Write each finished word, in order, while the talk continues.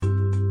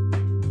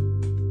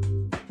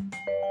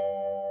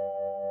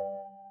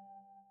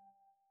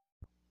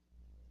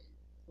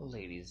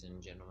ladies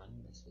and gentlemen.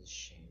 This is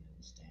Shannon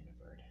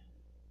Standiford.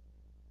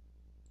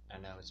 I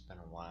know it's been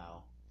a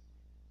while,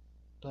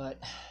 but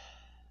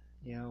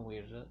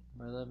we're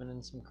living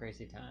in some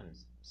crazy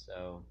times.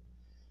 So,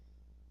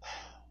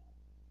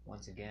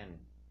 once again,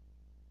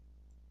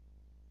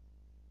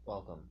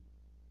 welcome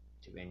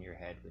to In Your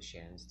Head with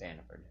Shannon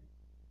Standiford.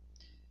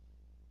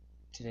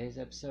 Today's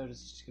episode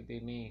is just gonna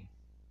be me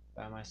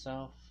by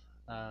myself.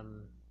 I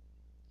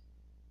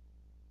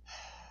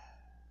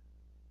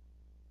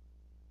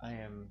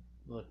am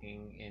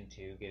looking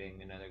into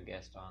getting another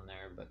guest on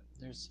there, but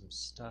there's some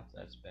stuff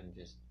that's been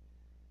just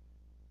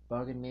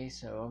bugging me,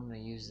 so I'm going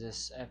to use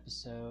this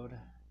episode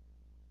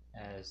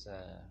as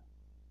a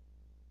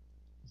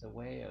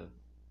way of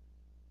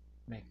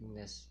making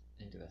this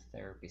into a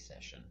therapy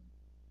session.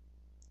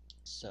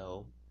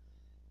 So,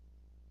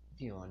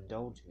 if you'll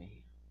indulge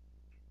me,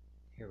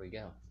 here we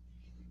go.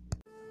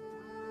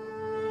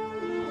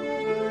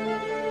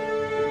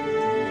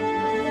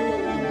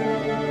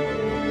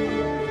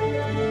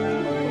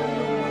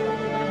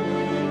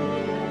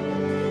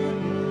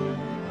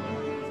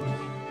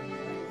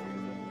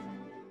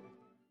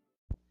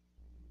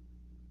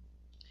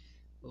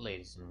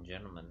 Ladies and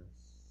gentlemen,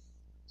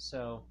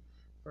 so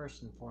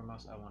first and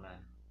foremost, I want to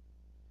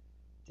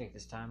take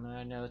this time, and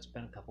I know it's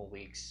been a couple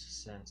weeks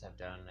since I've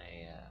done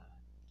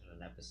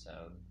an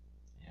episode.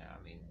 Yeah,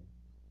 I mean,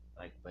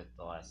 like with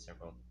the last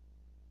several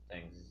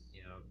things,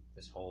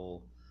 this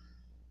whole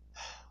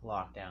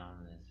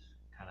lockdown has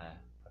kind of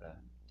put a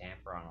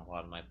damper on a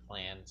lot of my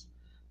plans.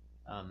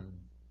 Um,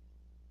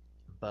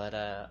 but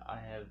I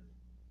have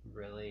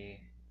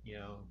really,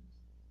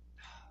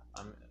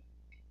 I'm.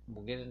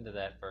 We'll get into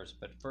that first.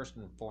 But first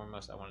and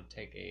foremost, I want to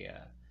take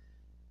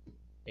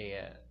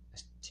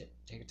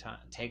take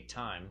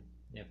time,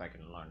 if I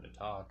can learn to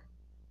talk,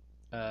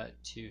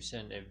 to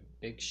send a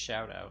big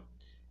shout out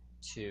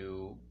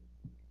to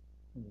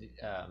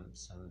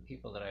some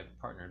people that I've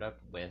partnered up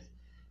with.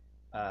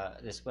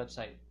 This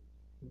website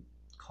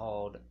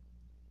called,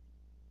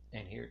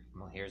 and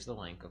here's the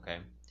link. Okay,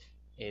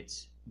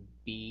 it's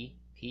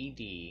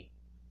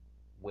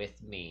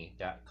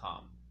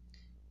bpdwithme.com.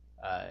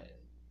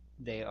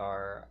 They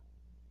are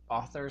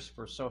authors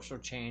for social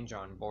change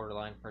on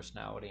borderline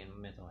personality and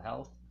mental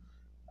health.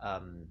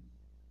 Um,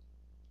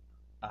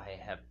 I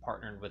have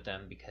partnered with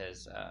them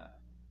because,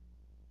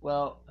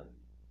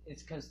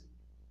 it's because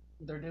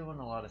they're doing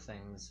a lot of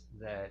things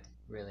that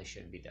really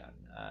should be done.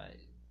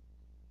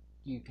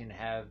 You can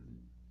have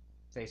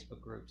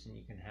Facebook groups, and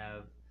you can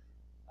have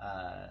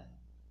uh,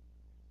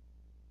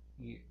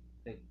 the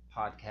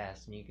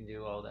podcast, and you can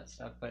do all that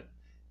stuff. But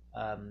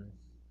um,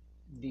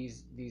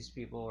 these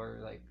people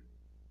are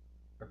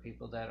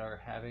people that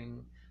are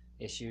having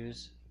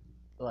issues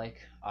like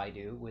I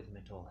do with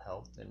mental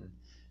health, and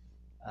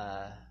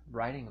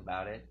writing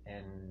about it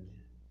and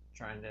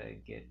trying to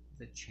get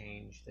the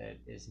change that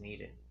is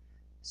needed.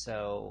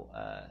 So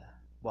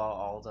while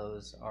all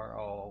those are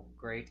all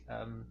great,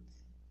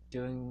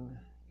 doing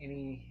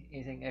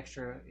anything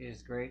extra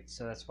is great.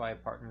 So that's why I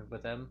partnered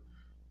with them.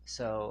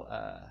 So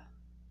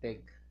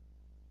big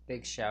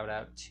big shout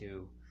out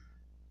to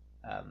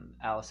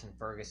Allison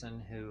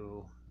Ferguson,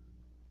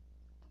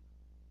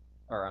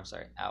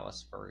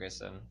 Alice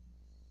Ferguson,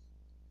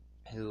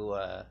 who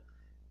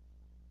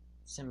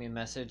sent me a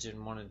message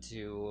and wanted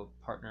to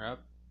partner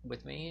up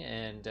with me.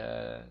 And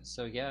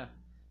so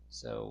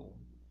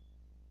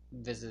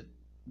visit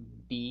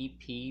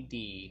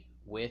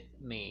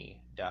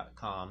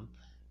bpdwithme.com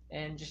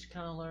and just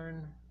kind of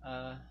learn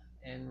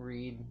and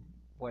read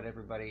what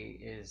everybody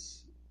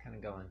is kind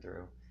of going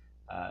through.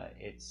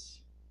 It's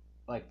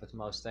like with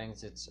most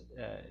things, it's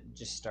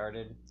just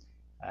started.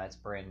 It's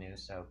brand new,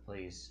 so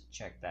please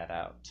check that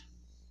out.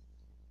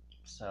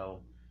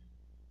 So,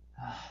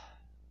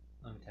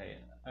 let me tell you.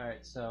 All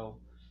right, so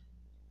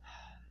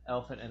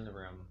elephant in the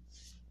room,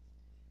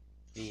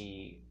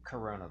 the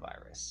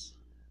coronavirus.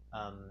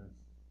 Um,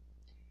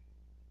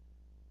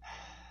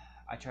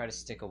 I try to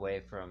stick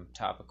away from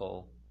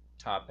topical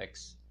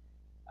topics,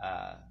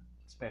 uh,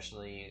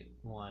 especially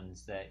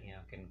ones that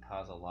can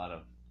cause a lot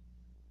of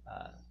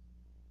uh,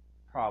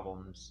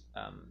 problems.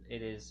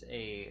 It is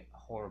a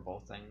horrible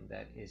thing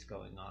that is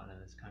going on in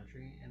this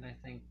country, and I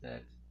think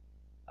that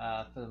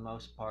for the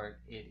most part,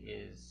 it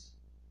is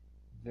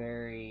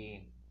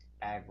very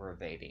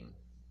aggravating.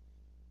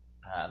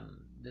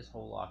 This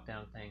whole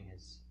lockdown thing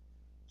has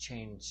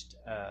changed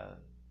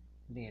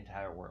the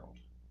entire world,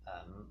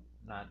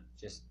 not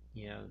just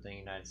the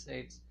United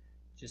States,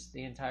 just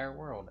the entire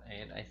world.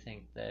 And I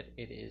think that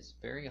it is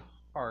very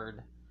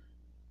hard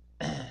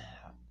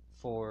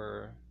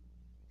for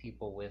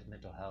people with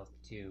mental health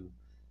to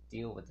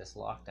deal with this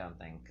lockdown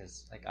thing,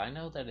 because like I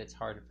know that it's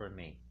hard for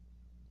me.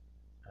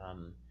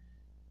 Um,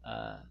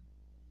 uh,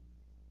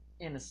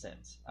 in a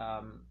sense.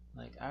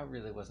 Like I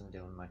really wasn't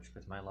doing much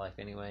with my life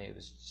anyway. It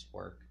was just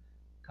work,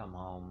 come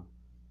home,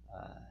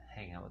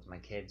 hang out with my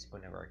kids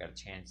whenever I got a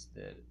chance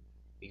to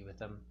be with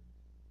them,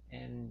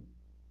 and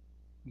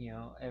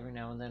every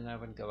now and then I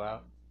would go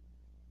out,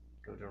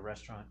 go to a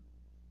restaurant,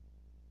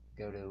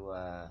 go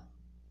to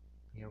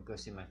go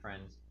see my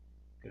friends,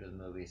 go to the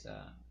movies.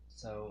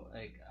 So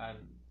like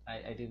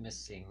I do miss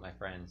seeing my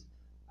friends.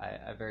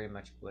 I very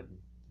much would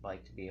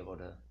like to be able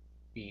to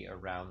be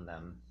around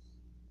them,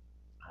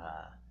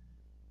 uh,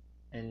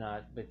 and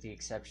not with the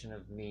exception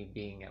of me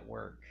being at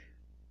work,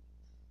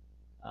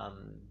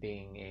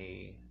 being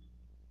a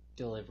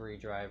delivery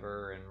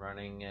driver and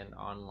running an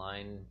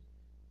online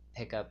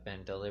pickup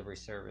and delivery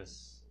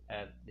service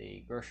at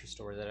the grocery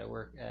store that I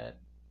work at.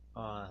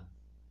 Uh,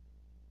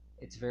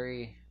 it's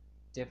very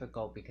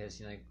difficult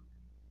because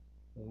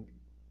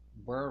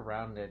we're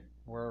around it.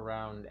 We're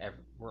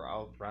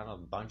all around a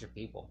bunch of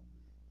people,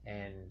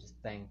 and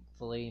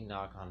thankfully,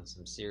 knock on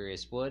some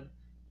serious wood,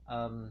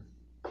 um,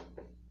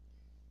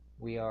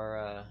 we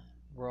are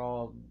we're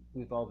all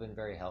we've all been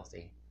very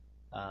healthy.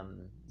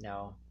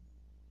 Now,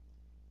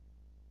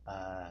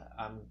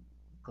 I'm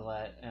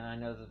glad, and I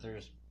know that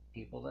there's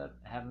people that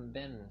haven't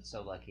been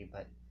so lucky,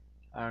 but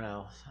I don't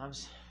know.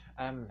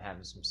 I'm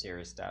having some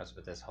serious doubts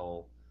with this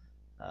whole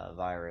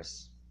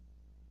virus,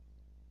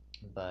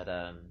 but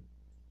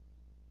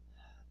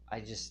I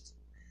just,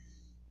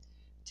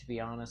 to be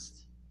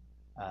honest,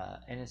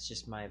 and it's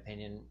just my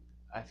opinion.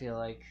 I feel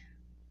like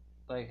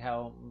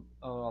how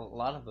a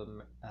lot of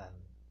them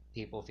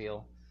people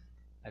feel.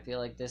 I feel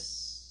like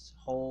this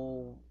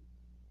whole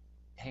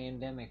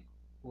pandemic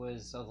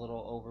was a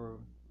little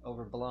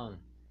overblown.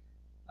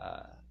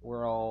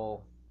 We're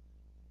all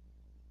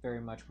very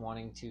much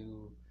wanting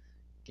to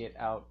get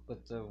out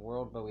with the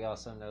world, but we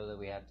also know that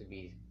we have to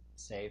be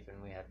safe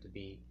and we have to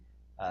be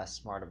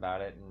smart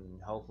about it.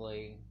 And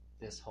hopefully,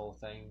 this whole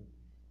thing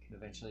can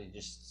eventually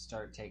just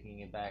start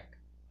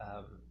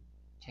um,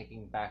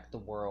 taking back the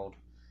world.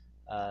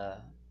 Uh,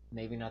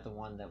 Maybe not the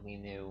one that we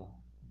knew,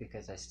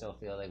 because I still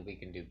feel like we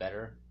can do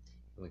better,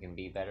 we can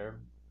be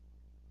better,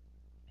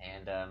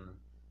 and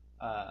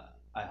uh,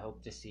 I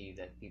hope to see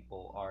that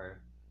people are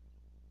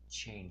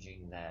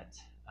changing that.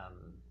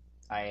 Um,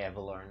 I have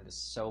learned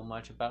so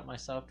much about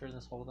myself during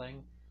this whole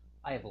thing.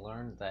 I have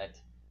learned that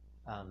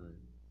um,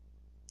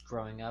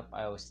 growing up,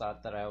 I always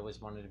thought that I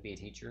always wanted to be a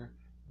teacher.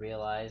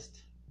 Realized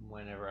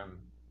whenever I'm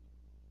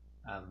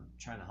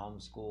trying to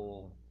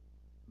homeschool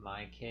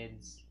my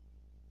kids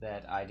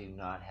that I do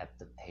not have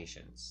the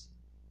patience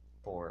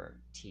for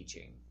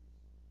teaching.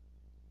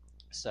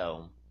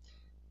 So,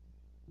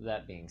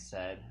 that being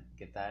said,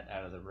 get that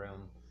out of the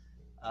room.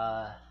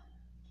 Uh,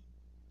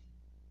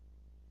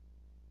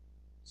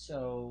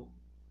 so,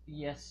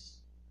 yes,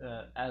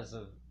 as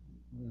of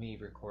me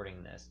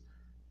recording this,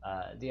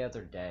 the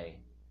other day,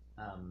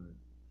 um,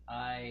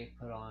 I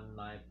put on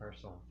my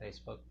personal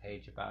Facebook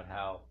page about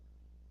how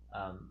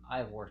um,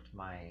 I've worked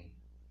my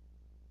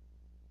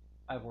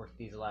I've worked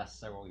these last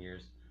several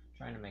years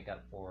trying to make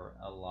up for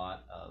a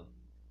lot of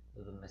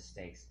the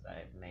mistakes that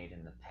I've made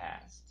in the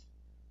past.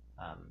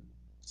 Um,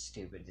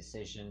 Stupid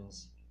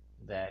decisions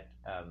that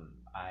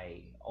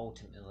I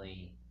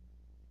ultimately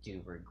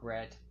do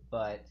regret,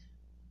 but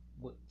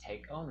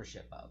take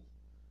ownership of.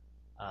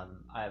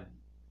 I've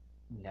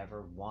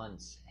never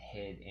once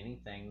hid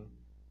anything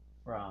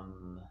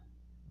from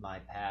my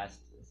past,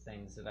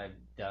 things that I've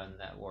done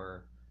that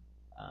were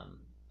um,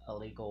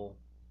 illegal,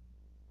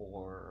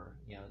 or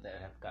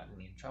that have gotten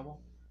me in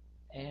trouble,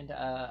 and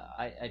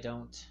I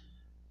don't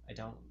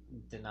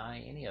deny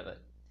any of it.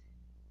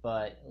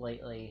 But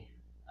lately,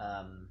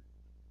 um,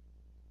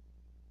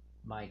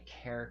 my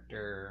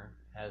character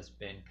has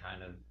been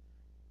kind of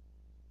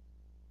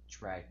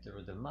dragged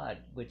through the mud,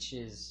 which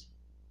is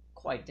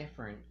quite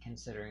different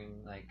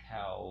considering like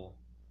how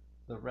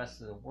the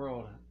rest of the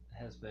world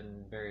has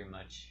been very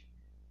much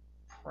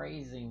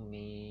praising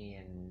me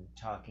and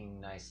talking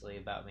nicely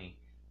about me.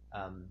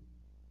 Um,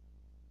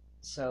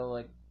 so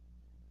like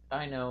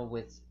I know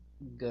with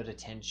good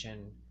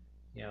attention,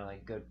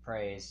 like good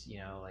praise,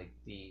 like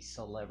the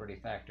celebrity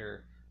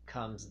factor,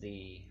 comes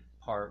the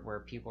part where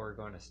people are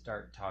going to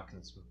start talking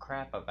some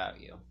crap about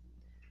you.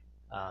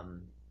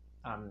 Um,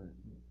 I'm.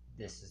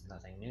 This is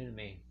nothing new to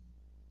me.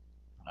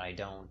 I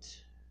don't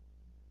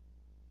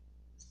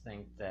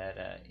think that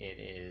it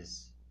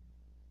is.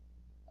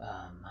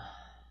 Um,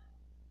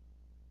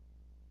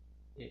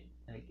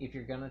 like if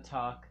you're gonna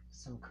talk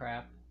some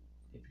crap,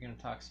 if you're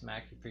gonna talk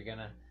smack, if you're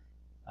gonna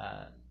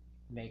uh,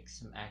 make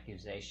some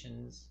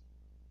accusations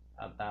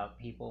about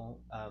people,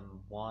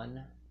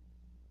 one,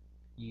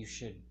 you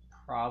should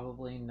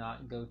probably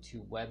not go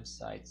to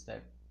websites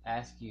that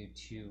ask you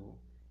to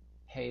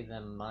pay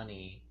them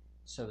money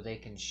so they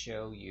can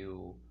show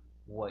you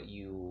what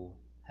you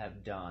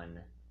have done.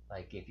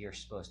 Like if you're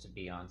supposed to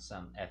be on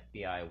some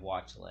FBI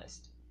watch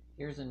list.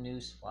 Here's a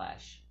news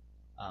flash.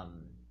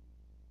 Um,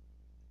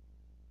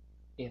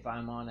 if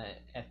I'm on an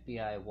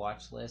FBI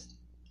watch list,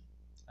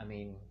 I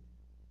mean,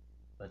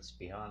 let's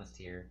be honest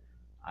here.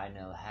 I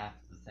know half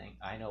the thing.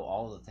 I know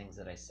all the things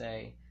that I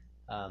say,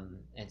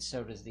 and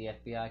so does the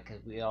FBI,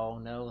 because we all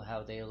know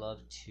how they love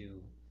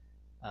to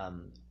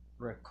um,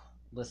 rec-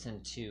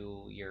 listen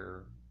to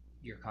your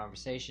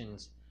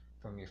conversations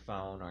from your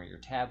phone or your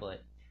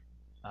tablet.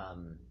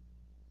 Um,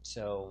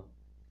 so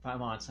if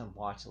I'm on some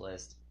watch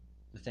list,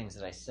 the things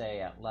that I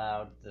say out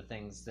loud, the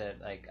things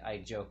that like I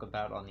joke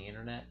about on the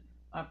internet,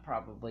 I'm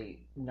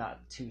probably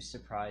not too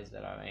surprised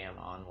that I am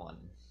on one.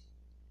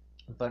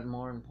 But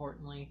more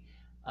importantly,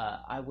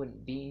 I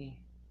wouldn't be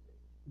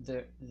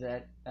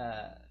that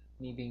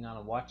me being on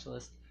a watch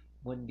list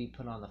wouldn't be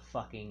put on the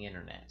fucking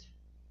internet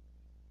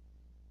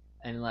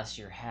unless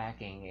you're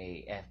hacking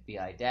a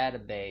FBI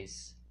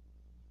database,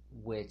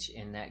 which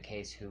in that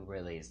case, who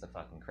really is the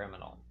fucking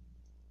criminal?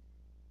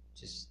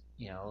 Just,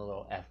 a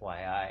little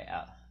FYI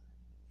out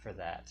for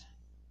that.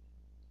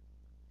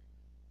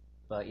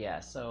 But yeah,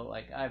 so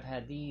like I've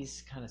had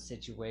these kind of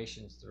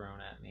situations thrown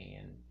at me,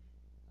 and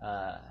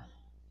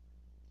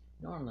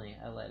normally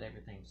I let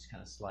everything just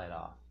kind of slide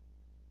off.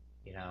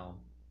 You know,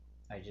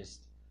 I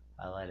just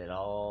I let it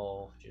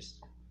all just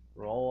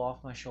roll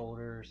off my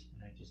shoulders,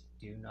 and I just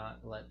do not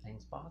let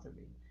things bother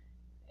me.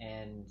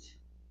 And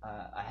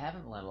I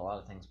haven't let a lot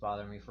of things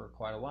bother me for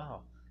quite a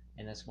while,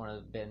 and that's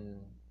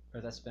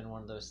been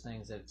one of those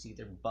things that it's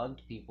either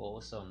bugged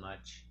people so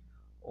much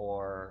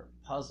or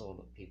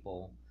puzzled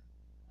people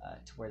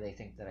to where they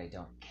think that I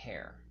don't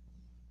care.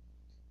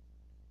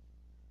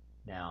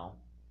 Now,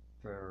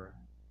 for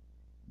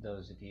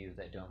those of you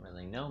that don't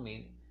really know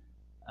me,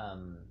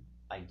 um,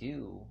 I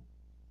do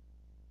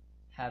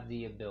have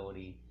the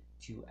ability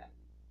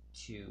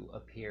to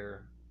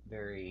appear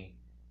very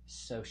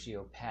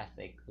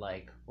sociopathic,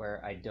 like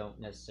where I don't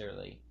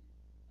necessarily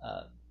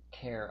uh,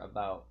 care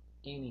about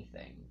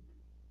anything,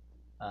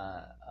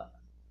 uh, uh,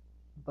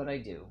 but I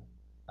do.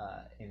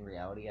 In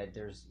reality,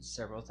 there's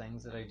several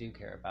things that I do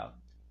care about.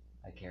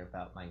 I care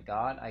about my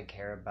God. I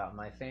care about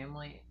my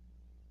family,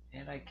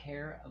 and I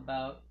care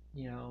about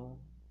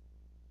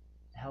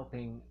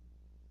helping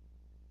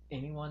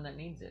anyone that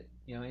needs it.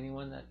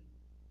 Anyone that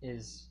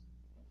is,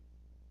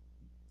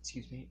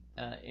 excuse me,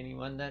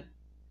 anyone that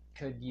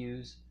could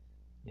use,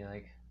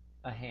 like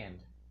a hand.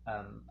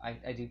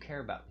 I do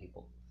care about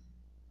people.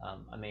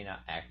 I may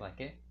not act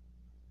like it,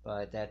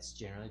 but that's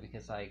generally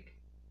because, like,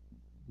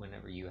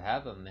 whenever you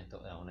have a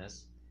mental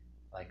illness,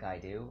 like I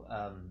do,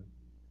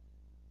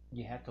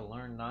 you have to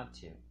learn not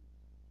to.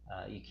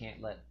 You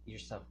can't let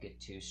yourself get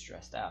too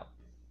stressed out.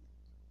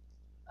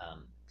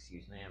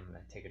 Excuse me, I'm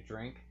going to take a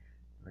drink.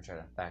 I'm going to try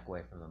to back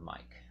away from the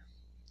mic.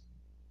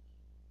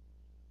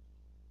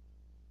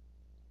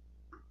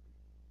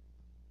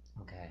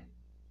 Okay.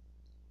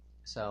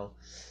 So,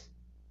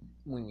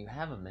 when you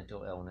have a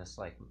mental illness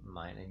like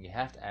mine and you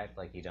have to act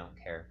like you don't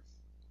care,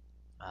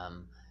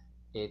 um,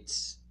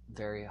 it's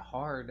very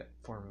hard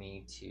for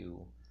me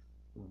to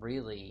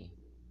really,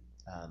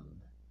 um,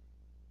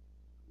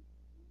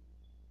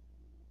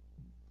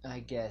 I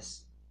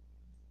guess,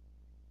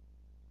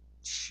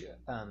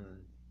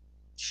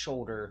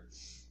 shoulder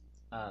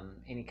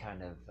any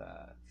kind of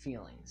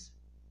feelings.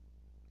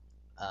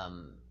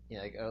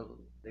 Like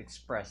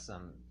express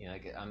them.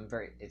 Like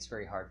It's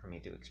very hard for me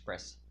to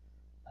express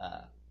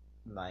uh,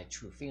 my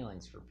true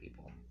feelings for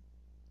people.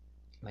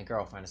 My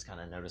girlfriend has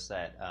kind of noticed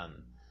that.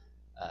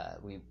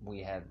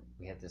 We had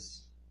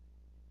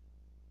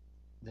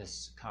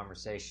this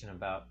conversation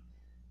about.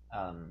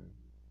 Um,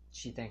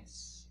 she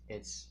thinks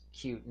it's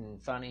cute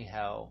and funny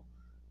how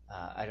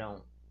I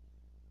don't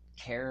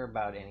care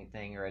about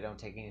anything, or I don't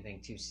take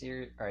anything too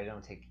serious, or I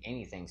don't take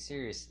anything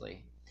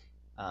seriously.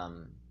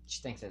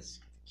 She thinks it's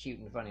cute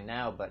and funny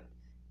now, but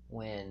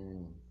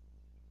when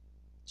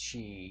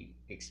she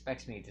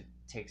expects me to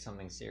take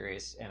something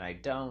serious and I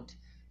don't,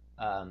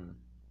 um,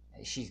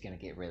 she's gonna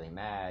get really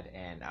mad,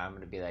 and I'm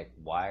gonna be like,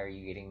 "Why are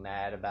you getting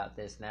mad about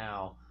this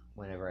now?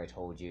 Whenever I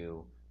told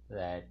you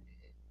that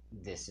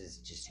this is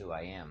just who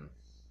I am."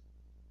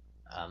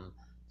 Um,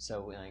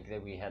 so like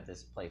we had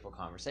this playful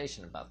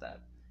conversation about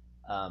that.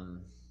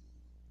 Um,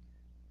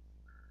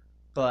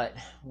 but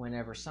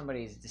whenever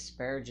somebody's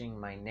disparaging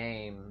my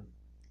name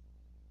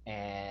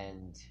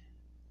and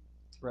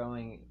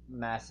throwing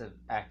massive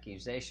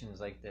accusations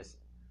like this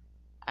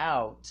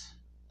out,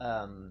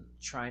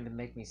 trying to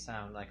make me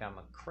sound like I'm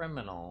a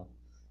criminal,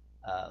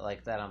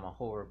 like that I'm a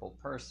horrible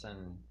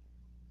person,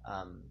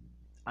 um,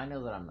 I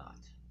know that I'm not.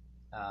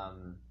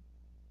 Um,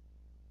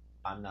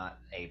 I'm not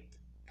a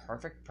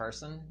perfect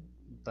person,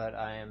 but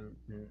I am.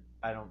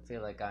 I don't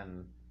feel like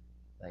I'm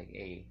like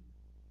a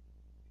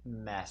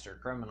master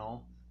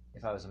criminal.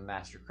 If I was a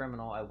master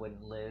criminal, I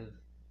wouldn't live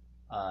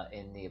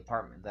in the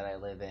apartment that I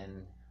live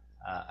in.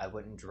 I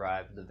wouldn't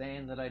drive the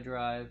van that I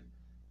drive.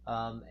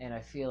 And I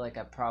feel like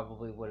I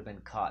probably would have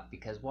been caught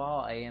because while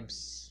I am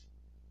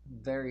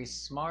very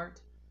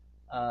smart,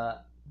 uh,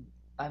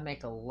 I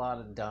make a lot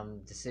of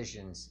dumb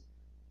decisions.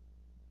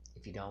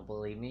 If you don't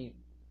believe me,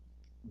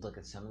 look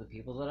at some of the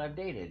people that I've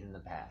dated in the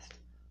past.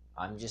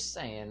 I'm just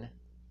saying,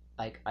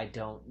 like, I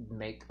don't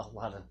make a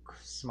lot of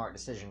smart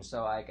decisions.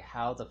 So, like,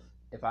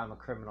 if I'm a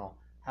criminal,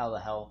 how the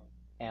hell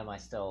am I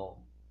still,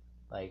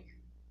 like,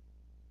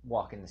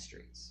 walking the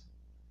streets?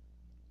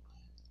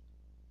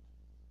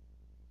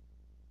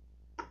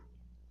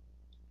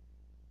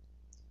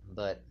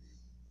 But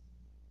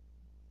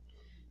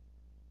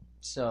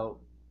so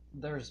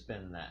there's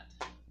been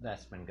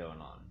that's been going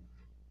on,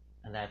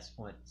 and that's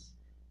what's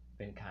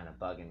been kind of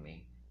bugging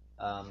me.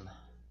 Um,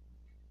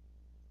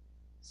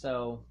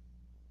 so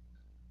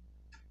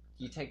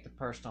you take the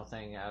personal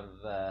thing out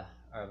of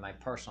or my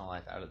personal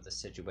life out of the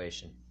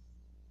situation.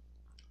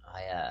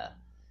 I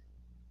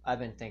I've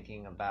been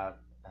thinking about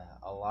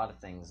a lot of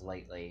things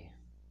lately,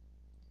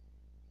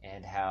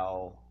 and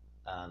how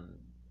um,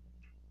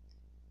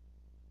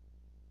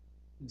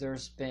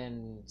 there's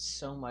been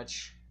so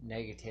much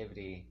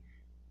negativity,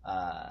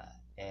 uh,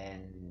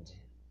 and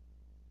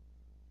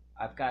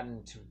I've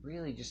gotten to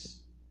really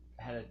just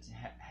had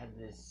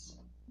this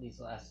these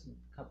last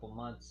couple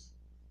months.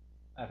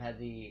 I've had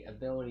the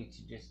ability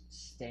to just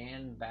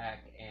stand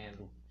back and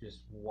just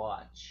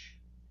watch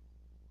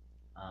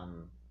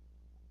um,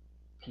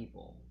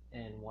 people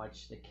and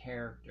watch the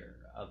character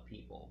of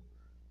people.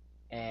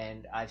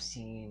 And I've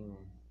seen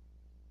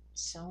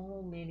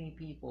so many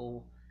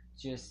people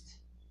just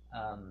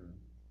um,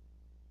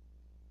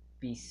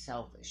 be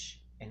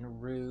selfish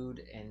and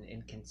rude and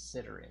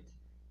inconsiderate.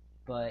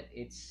 But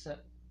it's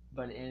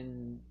but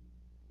in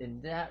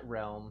that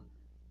realm,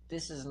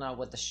 this is not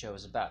what the show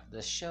is about.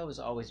 The show has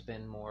always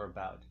been more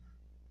about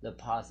the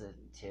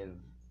positive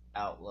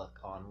outlook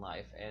on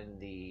life and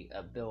the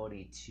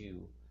ability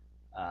to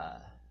uh,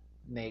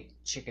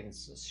 make chicken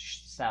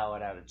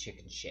salad out of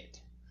chicken shit.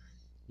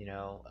 You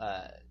know,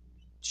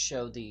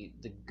 show the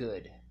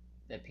good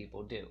that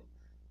people do.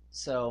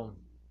 So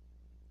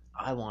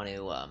I want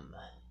to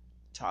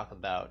talk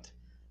about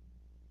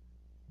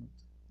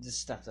the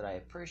stuff that I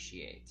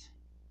appreciate,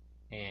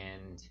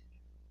 and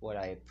what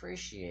I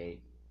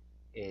appreciate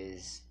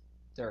is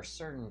there are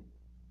certain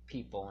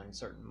people and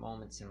certain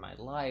moments in my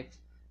life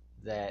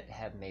that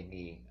have made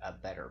me a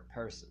better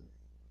person.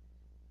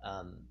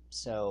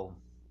 So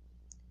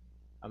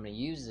I'm going to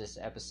use this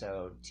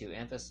episode to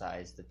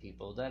emphasize the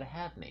people that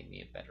have made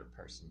me a better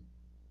person.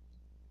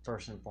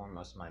 First and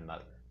foremost, my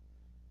mother.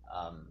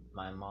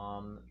 My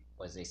mom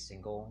was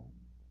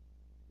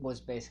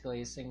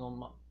basically a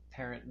single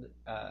parent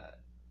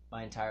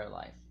my entire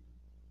life.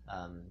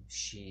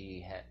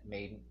 She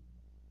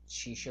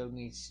showed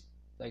me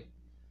like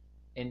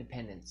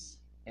independence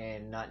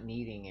and not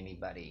needing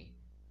anybody,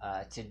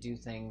 to do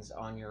things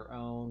on your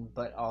own,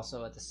 but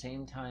also at the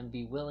same time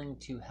be willing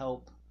to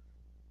help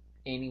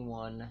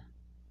anyone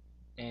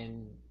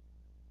and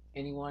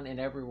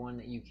everyone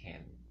that you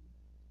can.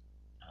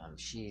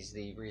 She's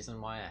the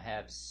reason why I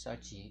have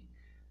such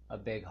a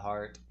big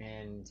heart,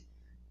 and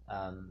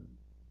um,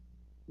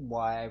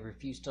 why I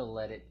refuse to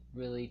let it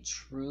really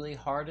truly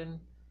harden.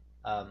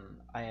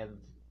 I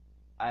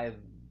have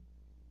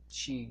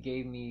she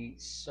gave me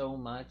so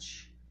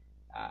much,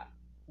 uh,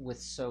 with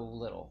so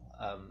little.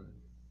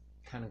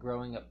 Kind of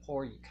growing up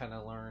poor, you kind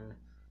of learn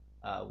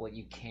what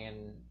you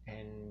can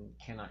and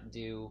cannot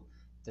do.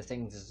 The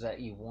things that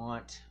you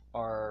want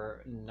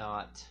are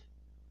not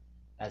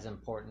as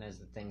important as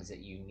the things that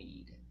you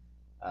need.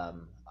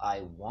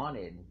 I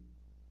wanted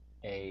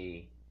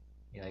a,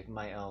 like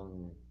my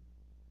own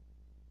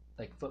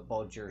like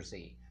football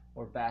jersey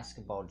or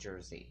basketball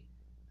jersey.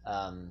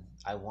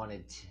 I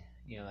wanted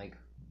to, like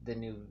the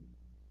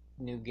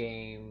new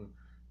game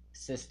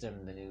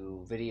system, the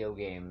new video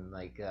game,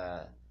 like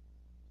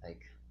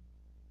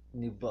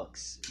new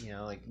books,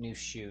 like new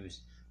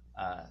shoes.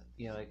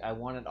 Like I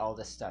wanted all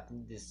this stuff,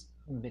 this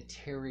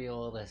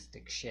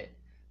materialistic shit.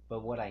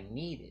 But what I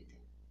needed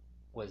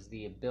was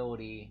the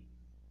ability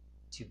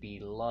to be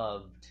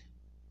loved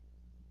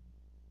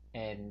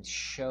and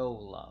show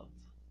love.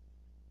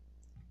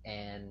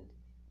 And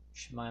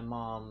my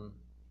mom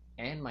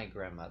and my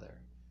grandmother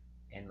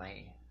and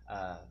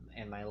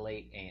my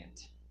late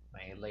aunt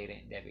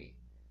Debbie,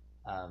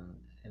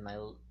 and my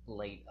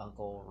late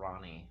uncle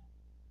Ronnie,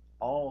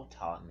 all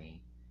taught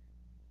me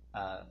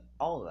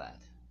all of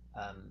that.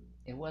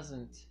 It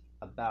wasn't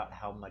about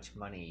how much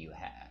money you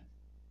had.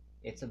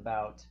 It's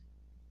about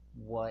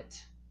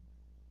what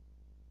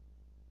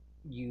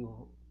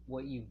you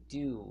what you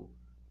do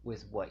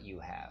with what you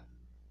have.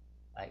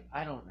 Like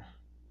I don't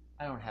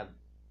have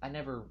I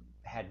never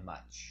had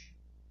much.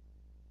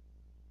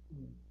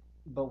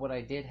 But what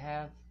I did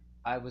have,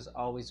 I was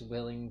always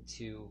willing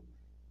to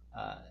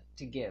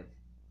give.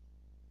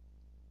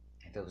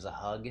 If it was a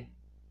hug,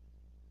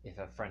 if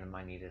a friend of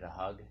mine needed a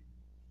hug,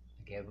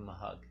 I gave them a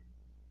hug.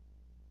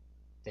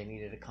 If they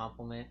needed a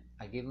compliment,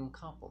 I gave them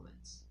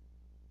compliments.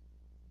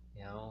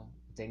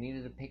 If they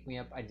needed to pick me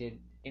up, I did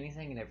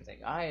anything and everything.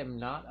 I am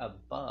not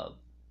above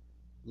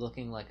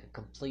looking like a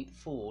complete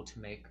fool to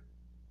make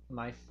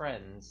my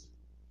friends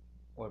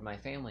or my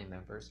family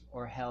members,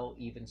 or hell,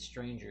 even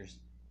strangers,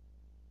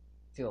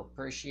 feel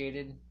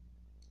appreciated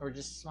or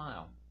just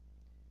smile.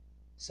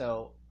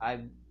 So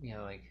I'd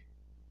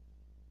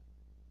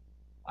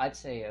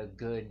say a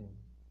good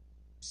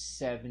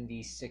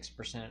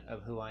 76%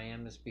 of who I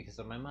am is because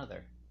of my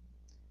mother.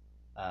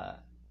 Uh,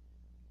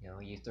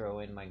 you throw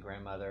in my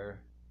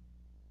grandmother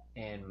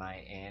and my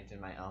aunt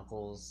and my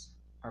uncles,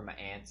 or my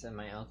aunts and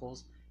my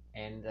uncles,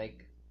 and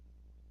like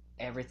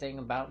everything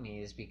about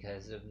me is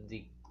because of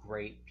the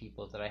great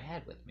people that I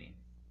had with me,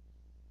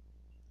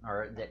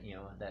 or that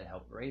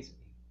helped raise me.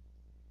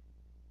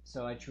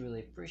 So I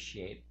truly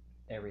appreciate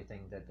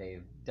everything that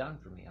they've done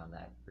for me on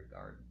that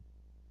regard.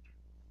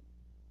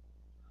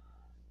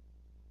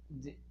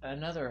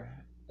 Another,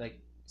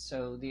 like,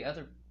 so the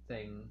other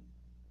thing,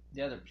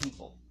 the other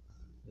people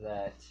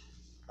that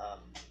um,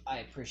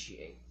 I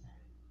appreciate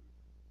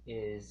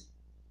is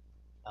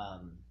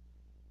um,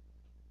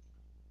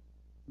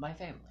 my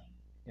family.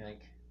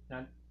 Like,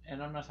 not,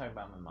 and I'm not talking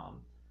about my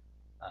mom.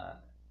 Uh,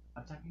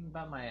 I'm talking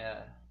about my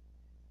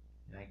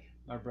like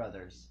my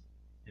brothers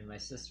and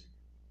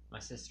my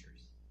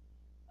sisters.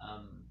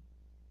 Um,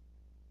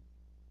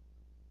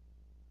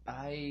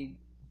 I,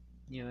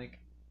 like,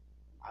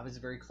 I was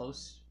very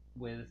close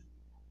with,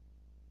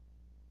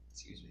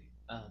 excuse me,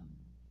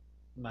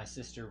 my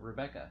sister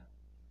Rebecca,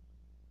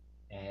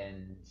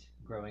 and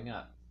growing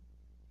up.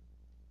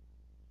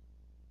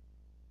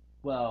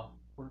 Well,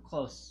 we're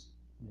close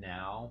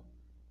now.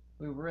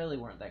 We really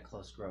weren't that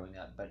close growing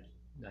up, but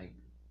like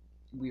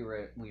we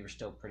were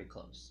still pretty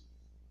close.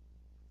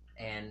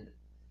 And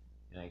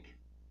like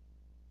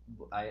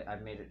I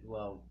made it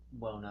well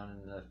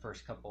known in the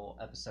first couple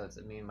episodes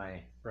that me and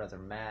my brother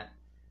Matt,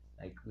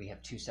 like, we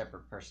have two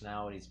separate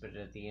personalities, but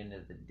at the end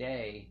of the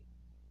day,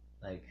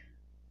 like,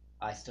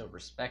 I still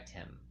respect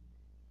him,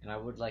 and I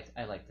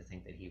like to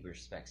think that he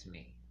respects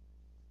me.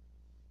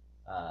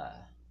 Uh,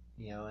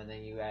 and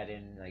then you add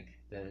in like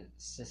the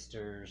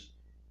sisters,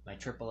 my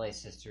AAA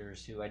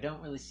sisters, who I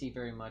don't really see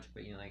very much,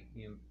 but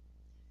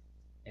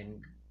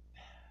and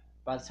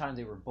by the time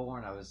they were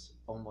born, I was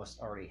almost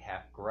already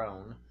half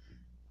grown,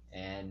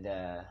 and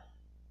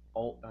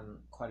I'm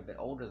quite a bit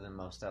older than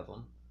most of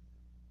them,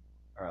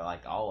 or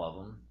like all of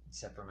them,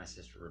 except for my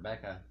sister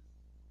Rebecca,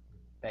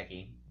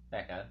 Becky,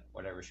 Becca,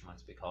 whatever she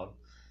wants to be called.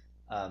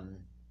 Um,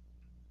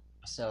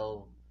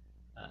 so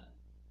uh,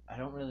 I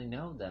don't really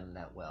know them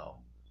that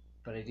well,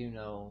 but I do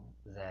know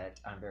that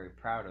I'm very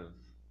proud of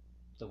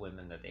the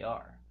women that they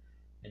are.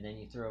 And then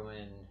you throw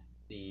in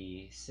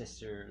the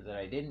sister that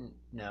I didn't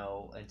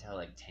know until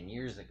like 10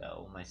 years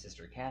ago, my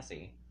sister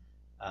Cassie,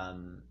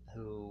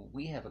 who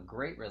we have a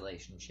great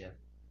relationship.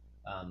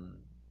 Um,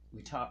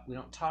 we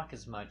don't talk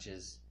as much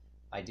as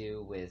I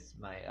do with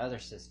my other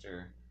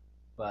sister,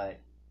 but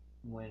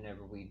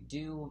whenever we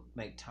do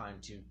make time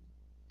to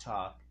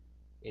talk,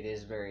 it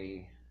is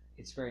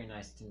it's very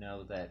nice to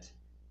know that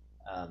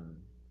um,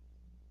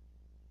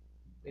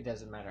 it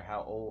doesn't matter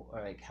how old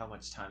or like how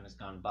much time has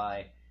gone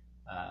by,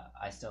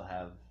 I still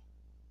have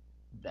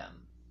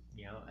them,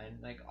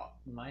 and like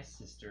my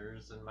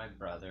sisters and my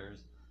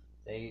brothers,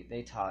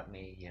 they taught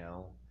me,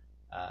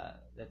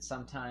 that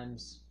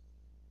sometimes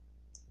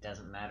it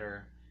doesn't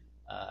matter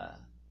uh,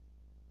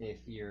 if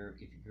you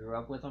grew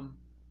up with them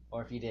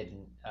or if you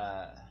didn't.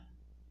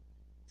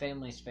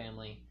 Family's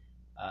family,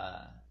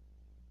 uh,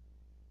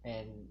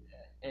 and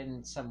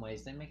in some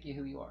ways they make you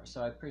who you are.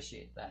 So I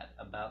appreciate that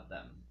about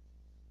them.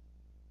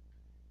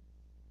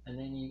 And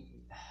then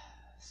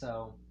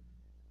so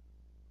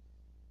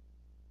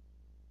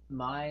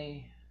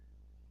my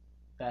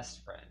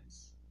best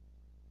friends,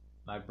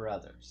 my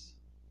brothers,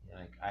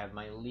 like I have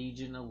my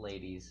legion of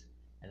ladies,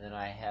 and then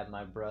I have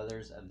my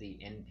brothers of the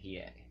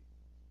NPA.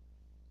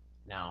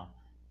 Now,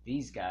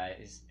 these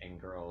guys and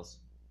girls,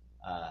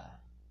 uh,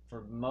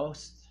 for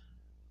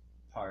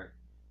part,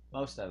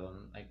 most of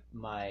them, like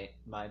my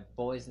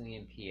boys in the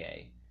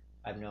NPA,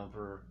 I've known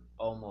for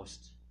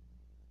almost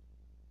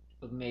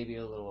maybe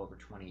a little over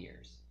 20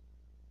 years.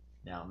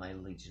 Now, my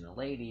Legion of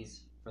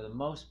Ladies, for the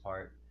most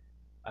part,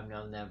 I've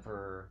known them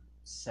for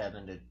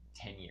 7 to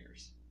 10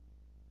 years.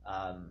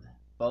 Um,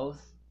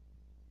 both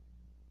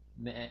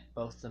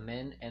both the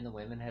men and the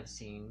women have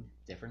seen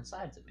different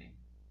sides of me.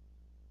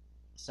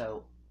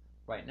 So,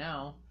 right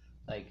now,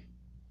 like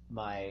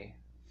my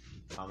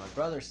on my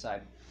brother's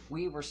side,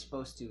 we were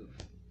supposed to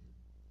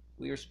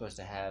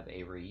have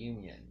a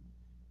reunion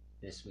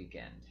this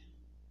weekend.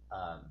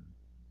 Um,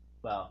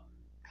 well,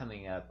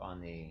 coming up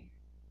on I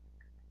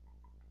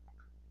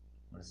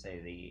want to say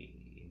the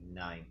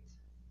 9th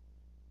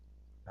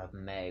of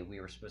May, we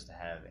were supposed to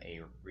have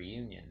a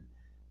reunion,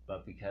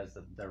 but because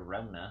of the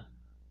Rona,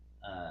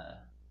 uh,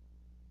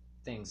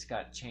 things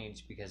got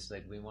changed because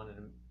like we wanted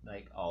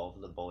like all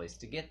of the boys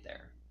to get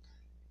there.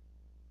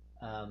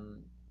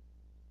 Um,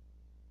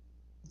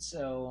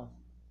 so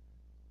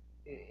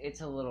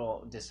it's a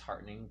little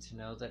disheartening to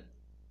know that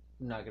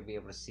I'm not gonna be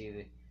able to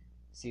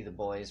see the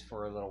boys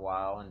for a little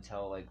while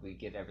until like we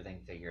get everything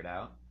figured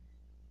out.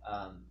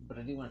 But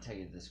I do want to tell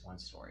you this one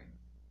story.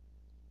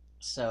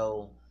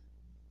 So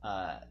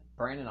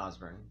Brandon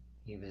Osborne,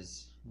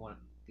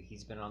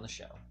 he's been on the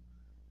show.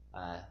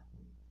 Uh,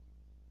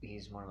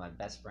 he's one of my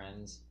best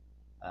friends.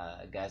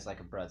 Guy's like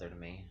a brother to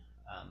me.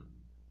 Um,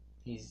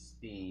 he's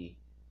the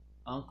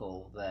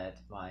uncle that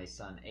my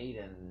son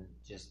Aiden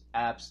just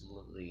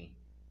absolutely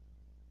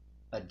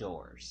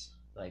adores,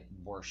 like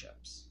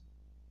worships.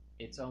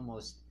 It's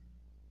almost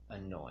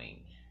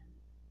annoying.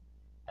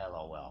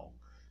 LOL.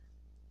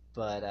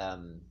 But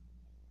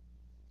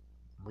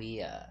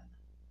we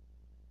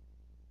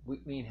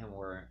me and him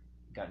were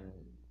gotten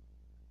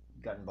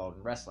got involved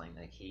in wrestling.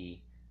 Like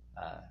he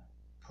uh,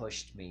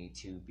 pushed me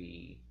to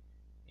be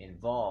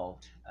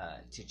involved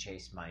to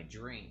chase my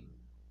dream.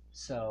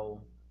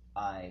 So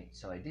I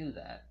do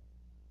that,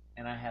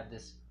 and I have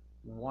this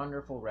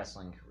wonderful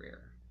wrestling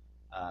career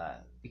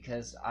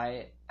because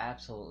I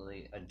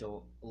absolutely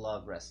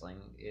love wrestling.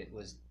 It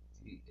was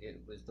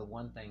the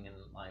one thing in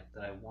life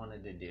that I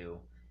wanted to do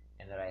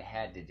and that I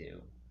had to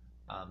do.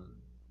 Um,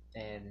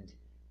 and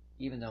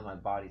even though my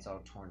body's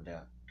all torn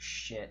to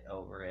shit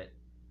over it,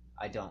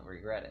 I don't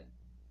regret it.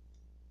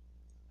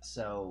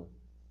 So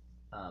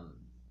um,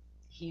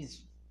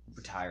 he's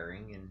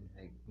retiring, and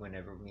like,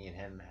 whenever me and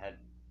him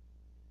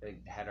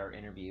had our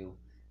interview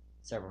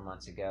several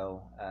months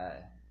ago,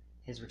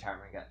 his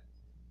retirement got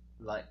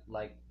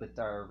like with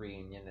our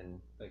reunion and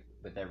like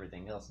with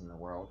everything else in the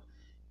world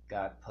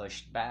got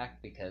pushed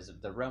back because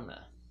of the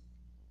Rona.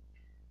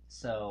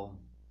 So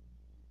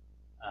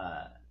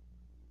uh,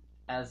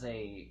 as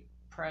a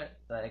pre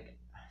like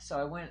so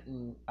I went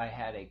and I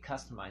had a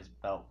customized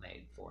belt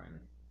made for him,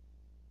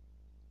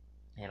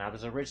 and I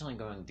was originally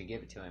going to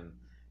give it to him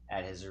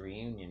at his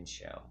reunion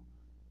show,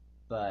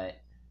 but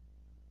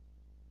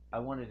I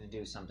wanted to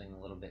do something a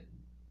little bit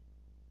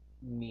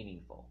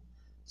meaningful.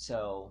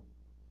 So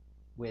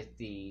with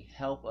the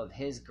help of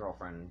his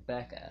girlfriend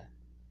Becca,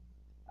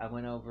 I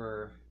went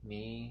over,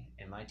 me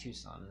and my two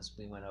sons,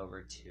 we went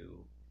over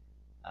to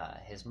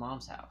his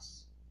mom's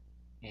house,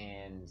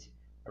 and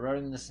I wrote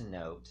him this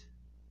note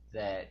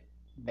that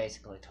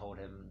basically told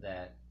him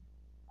that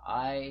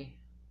I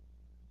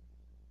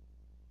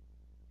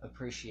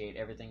appreciate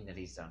everything that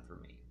he's done for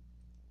me.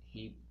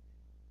 He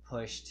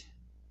pushed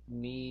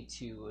me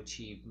to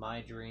achieve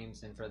my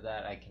dreams, and for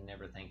that I can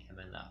never thank him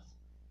enough.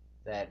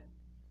 That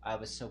I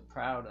was so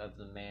proud of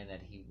the man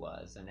that he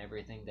was and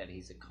everything that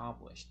he's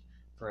accomplished.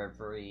 For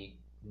every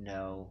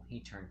no, he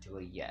turned to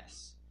a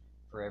yes.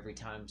 For every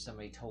time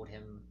somebody told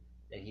him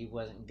that he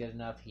wasn't good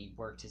enough, he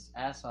worked his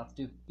ass off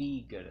to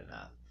be good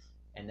enough.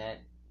 And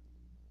that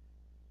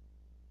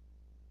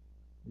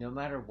no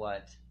matter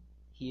what,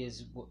 he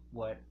is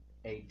what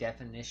a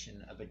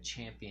definition of a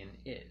champion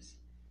is.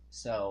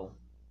 So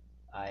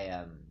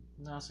I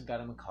also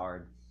got him a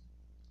card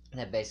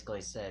that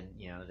basically said,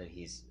 that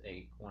he's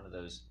one of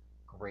those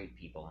great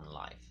people in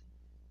life.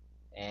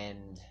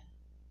 And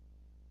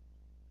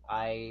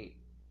I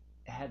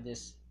had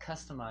this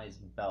customized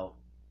belt,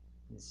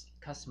 this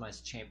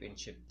customized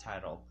championship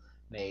title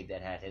made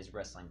that had his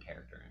wrestling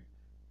character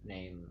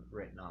name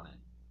written on it.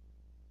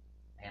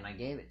 And I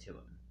gave it to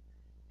him.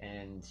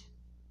 And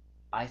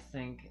I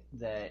think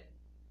that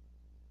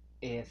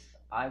if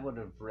I would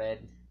have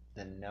read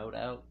the note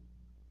out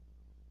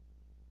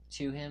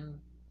to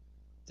him,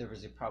 there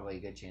was probably a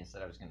good chance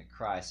that I was going to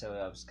cry. So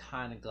I was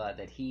kind of glad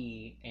that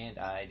he and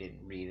I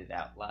didn't read it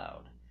out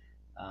loud.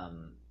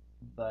 Um,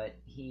 but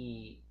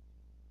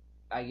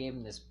I gave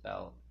him this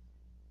belt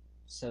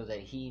so that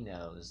he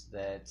knows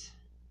that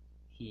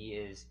he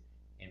is,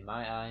 in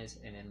my eyes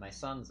and in my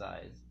son's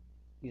eyes,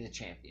 he's a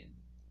champion.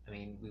 I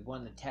mean, we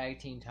won the tag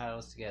team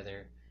titles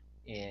together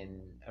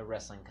in a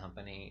wrestling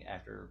company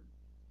after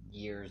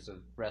years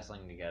of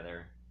wrestling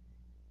together.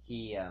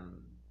 He,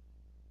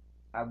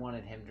 I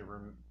wanted him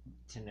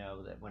to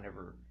know that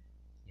whenever,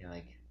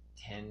 like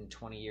 10,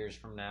 20 years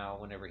from now,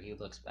 whenever he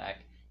looks back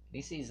and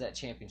he sees that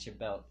championship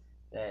belt,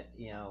 that,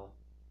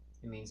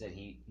 it means that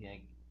he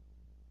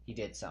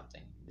did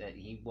something, that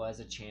he was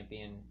a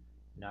champion,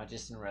 not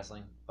just in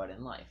wrestling, but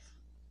in life.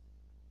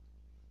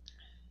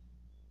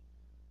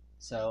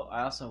 So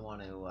I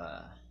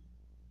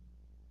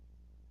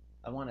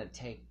want to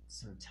take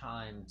some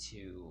time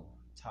to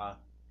talk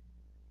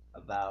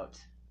about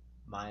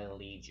my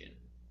legion.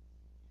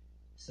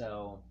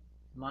 So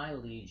my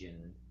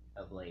legion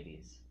of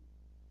ladies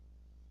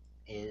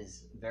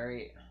is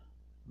very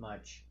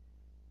much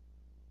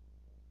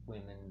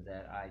women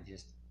that I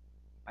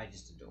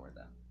just adore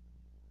them.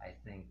 I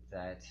think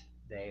that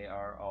they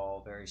are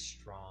all very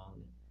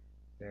strong,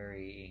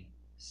 very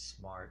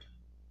smart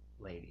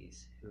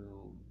ladies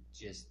who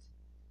just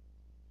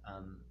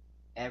um,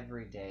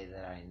 every day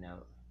that I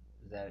know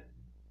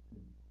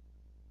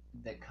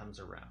that comes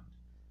around,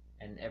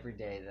 and every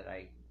day that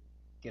I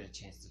get a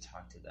chance to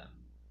talk to them,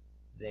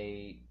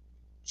 they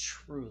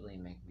truly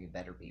make me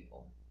better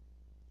people.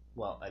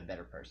 Well, a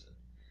better person.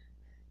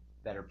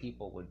 Better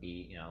people would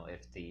be,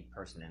 if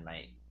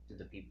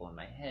the people in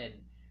my head,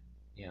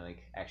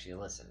 like actually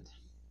listened.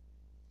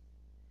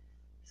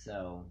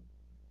 So,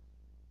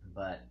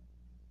 but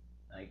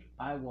like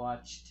I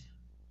watched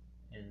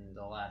in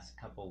the last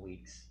couple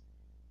weeks,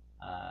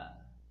 uh,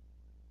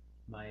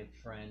 my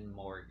friend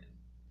Morgan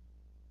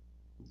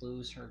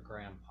lose her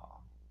grandpa,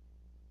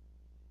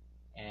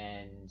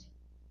 and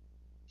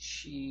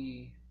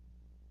she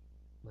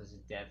was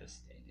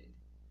devastated.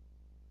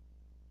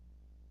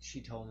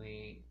 She told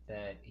me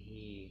that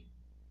he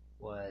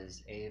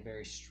was a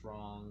very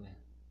strong,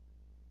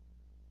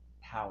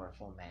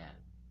 powerful man,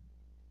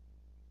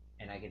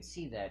 and I could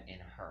see that in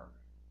her.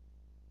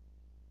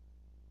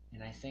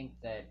 And I think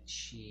that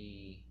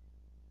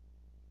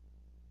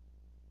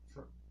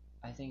for,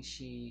 I think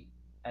she,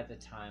 at the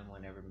time,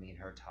 whenever me and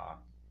her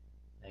talked,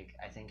 like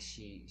I think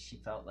she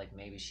felt like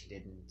maybe she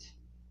didn't.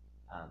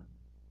 um,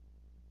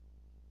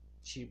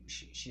 she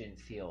didn't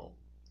feel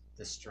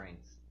the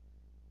strength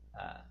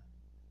uh,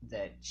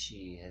 that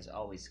she has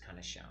always kind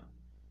of shown.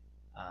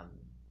 Um,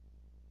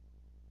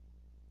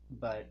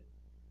 but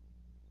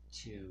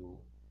to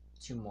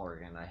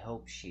Morgan, I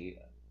hope she,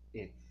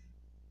 if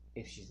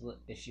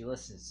if she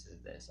listens to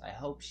this, I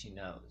hope she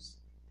knows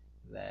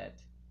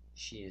that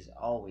she is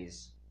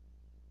always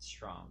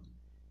strong.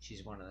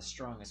 She's one of the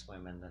strongest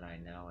women that I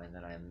know, and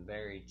that I'm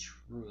very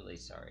truly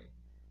sorry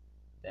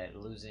that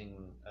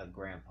losing a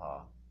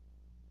grandpa,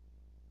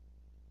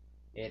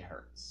 it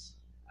hurts.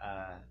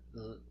 Uh,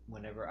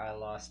 Whenever I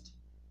lost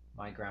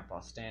my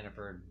grandpa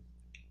Stanford,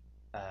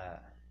 I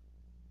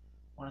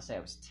want to say I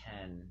was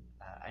 10.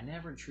 I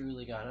never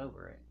truly got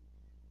over it.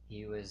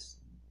 He was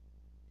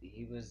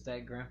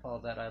that grandpa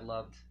that I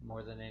loved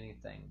more than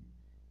anything.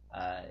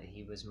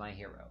 He was my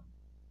hero,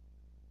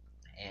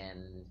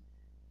 and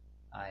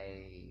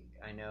I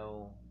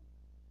know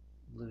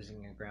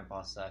losing a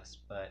grandpa sucks,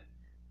 but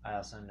I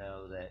also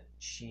know that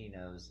she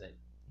knows that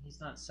he's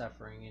not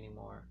suffering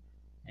anymore,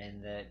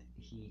 and that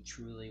he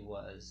truly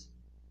was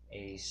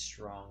a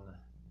strong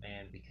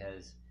man.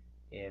 Because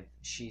if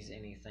she's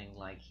anything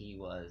like he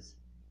was,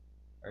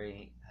 or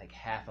like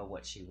half of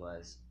what she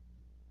was,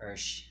 or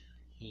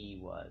he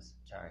was,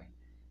 sorry,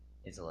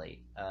 it's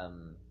late.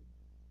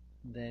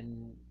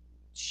 Then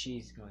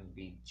she's going to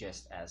be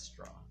just as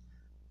strong,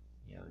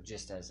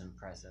 just as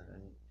impressive,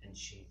 and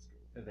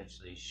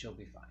she'll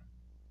be fine.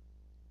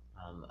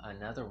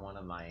 Another one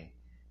of my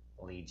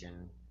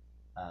legion,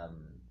 um,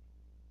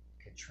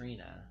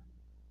 Katrina,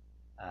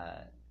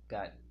 uh,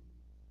 got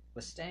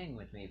was staying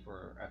with me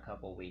for a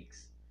couple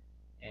weeks,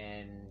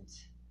 and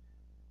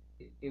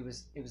it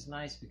was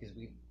nice because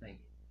we like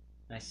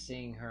nice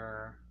seeing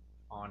her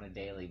on a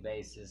daily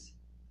basis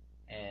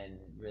and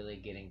really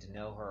getting to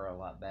know her a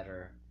lot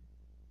better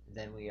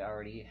than we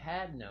already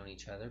had known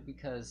each other.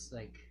 Because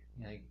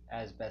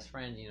as best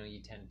friends, you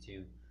tend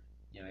to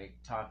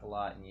talk a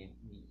lot, and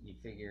you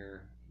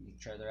figure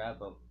each other out,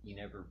 but you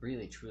never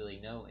really truly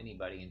know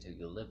anybody until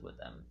you live with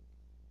them.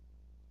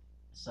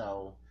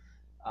 So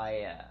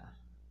I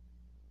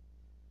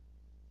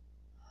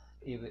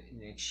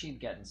she'd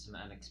gotten some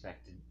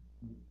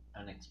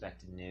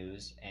unexpected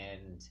news,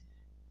 and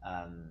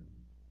um,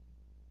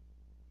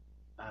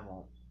 I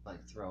won't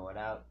like throw it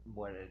out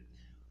what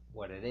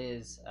it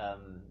is.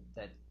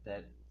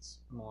 That's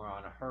more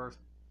on a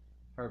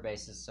her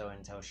basis. So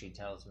until she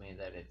tells me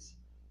that it's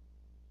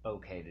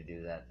okay to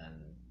do that, then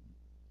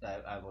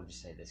I will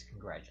just say this: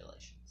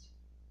 congratulations.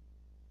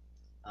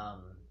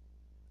 Um,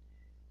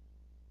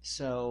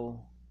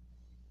 so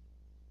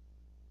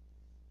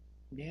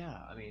yeah,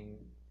 I mean,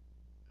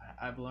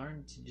 I've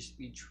learned to just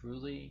be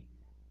truly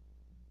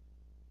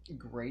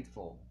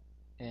grateful,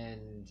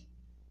 and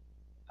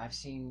I've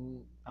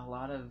seen a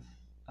lot of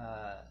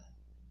uh,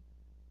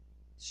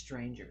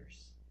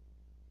 strangers,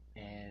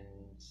 and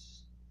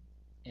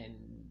and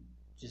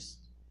just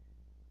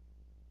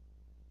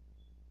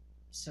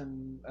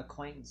some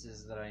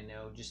acquaintances that I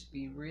know just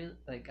be real.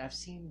 Like, I've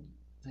seen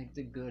like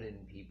the good in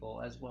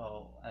people as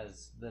well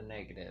as the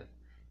negative,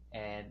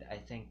 and I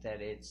think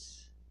that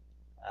it's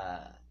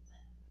uh,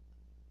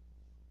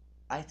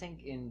 I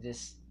think in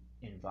this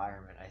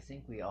environment, I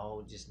think we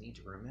all just need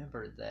to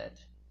remember that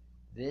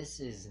this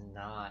is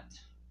not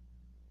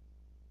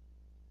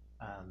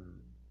um,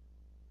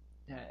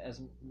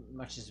 as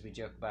much as we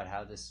joke about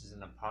how this is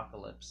an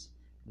apocalypse,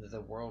 that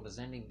the world is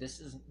ending.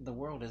 The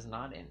world is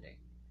not ending.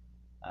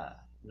 Uh,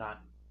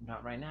 not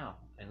right now,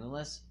 and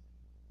unless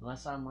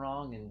I'm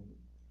wrong,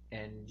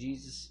 and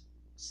Jesus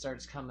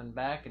starts coming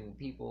back, and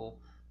people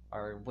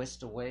are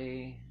whisked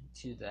away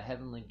to the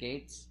heavenly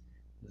gates,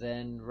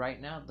 then right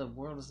now the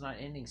world is not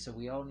ending. So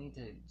we all need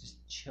to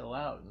just chill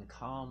out and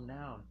calm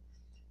down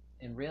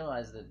and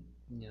realize that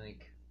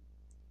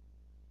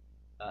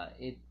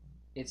it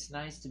it's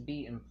nice to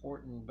be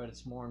important, but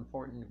it's more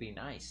important to be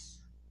nice.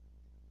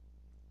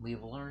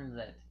 We've learned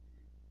that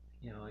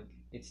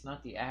it's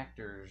not the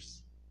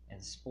actors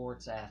and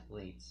sports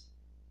athletes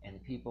and the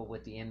people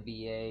with the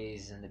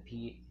MBAs and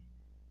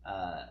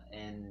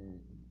and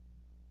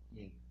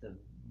the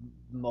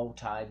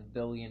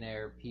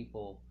multi-billionaire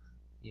people,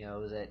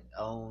 that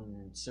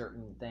own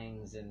certain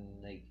things,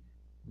 and like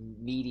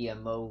media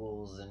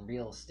moguls and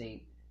real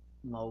estate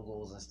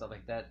moguls and stuff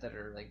like that, that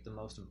are like the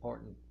most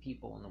important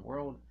people in the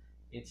world.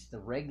 It's the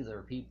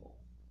regular people.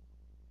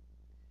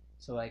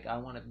 So like I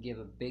want to give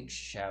a big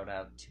shout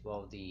out to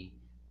all the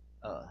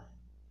uh,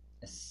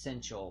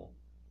 essential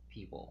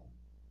people,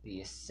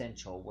 the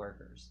essential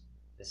workers,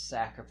 the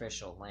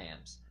sacrificial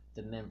lambs,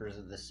 the members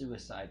of the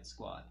suicide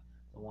squad,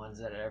 the ones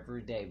that are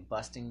every day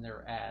busting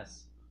their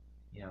ass,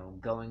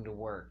 going to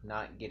work,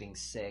 not getting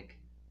sick,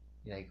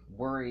 like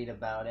worried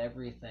about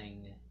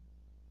everything,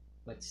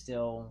 but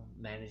still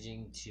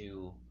managing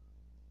to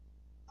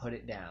put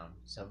it down.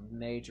 So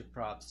major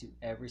props to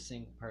every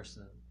single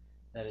person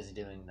that is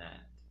doing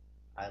that.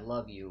 I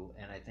love you,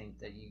 and I think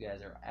that you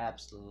guys are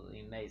absolutely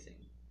amazing.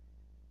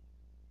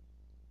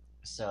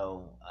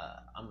 So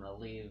I'm gonna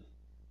leave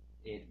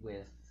it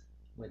with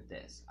with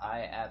this.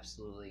 I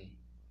absolutely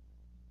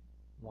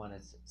want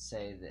to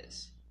say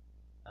this.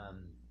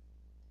 Um,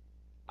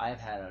 I've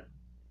had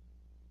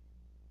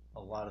a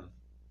lot of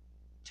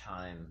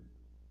time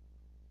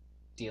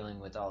dealing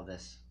with all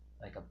this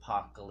like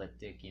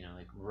apocalyptic,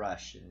 like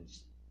rush and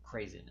just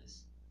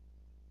craziness.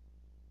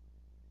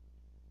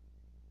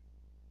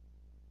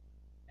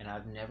 And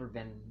I've never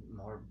been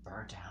more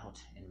burnt out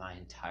in my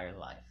entire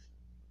life.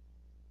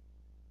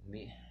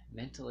 Me,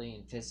 mentally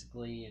and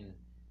physically and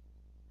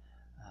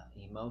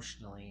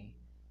emotionally,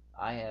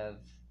 I have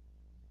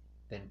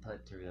been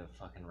put through the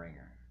fucking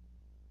ringer.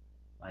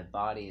 My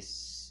body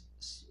is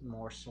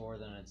more sore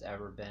than it's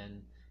ever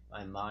been.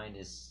 My mind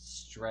is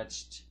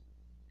stretched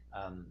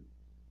um,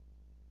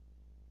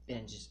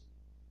 and just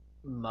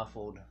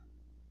muffled.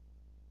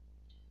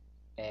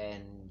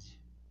 And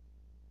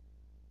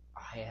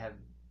I have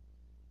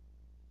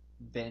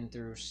been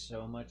through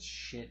so much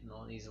shit in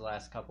all these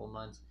last couple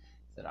months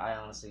that I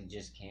honestly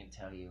just can't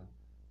tell you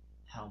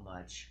how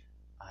much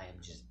I am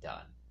just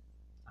done.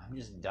 I'm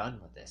just done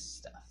with this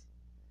stuff.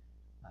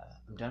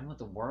 I'm done with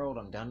the world.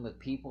 I'm done with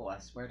people. I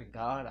swear to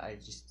God, I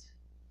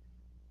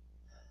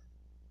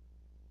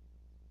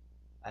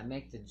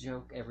make the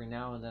joke every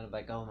now and then of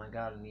like, oh my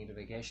God, I need a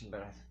vacation,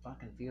 but I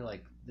fucking feel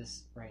like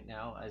this right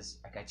now as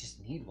like I just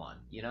need one,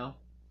 you know?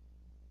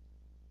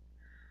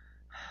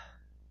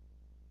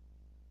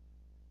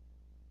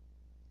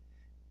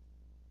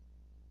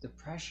 The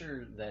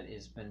pressure that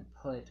has been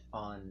put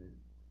on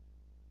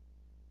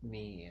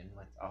me and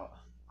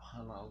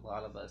on a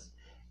lot of us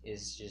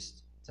is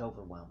just it's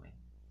overwhelming.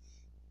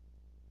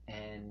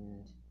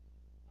 And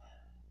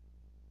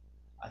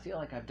I feel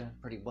like I've done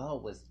pretty well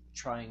with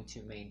trying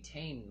to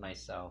maintain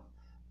myself,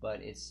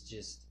 but it's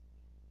just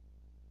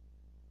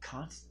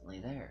constantly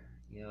there.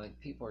 Like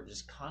people are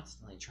just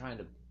constantly trying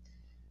to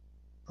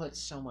put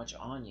so much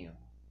on you,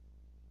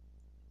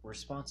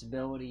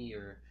 responsibility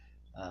or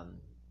um,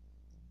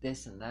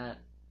 this and that.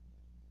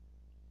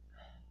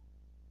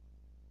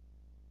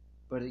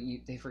 But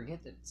they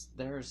forget that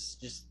there's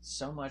just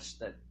so much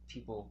that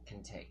people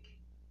can take.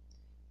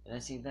 And I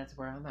see that's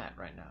where I'm at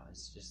right now.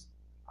 It's just,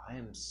 I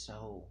am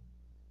so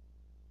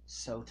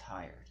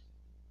tired.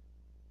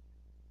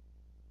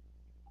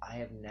 I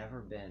have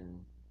never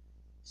been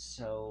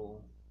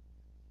so.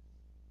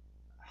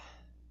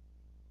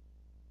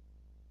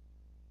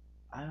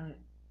 I don't.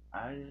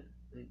 I.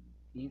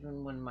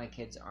 Even when my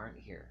kids aren't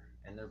here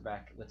and they're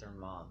back with their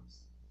moms,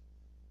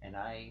 and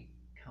I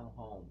come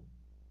home,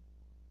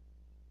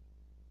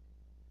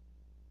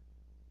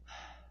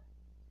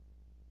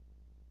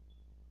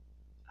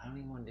 I don't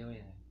even want to do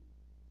anything.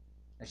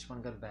 I just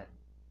want to go to bed.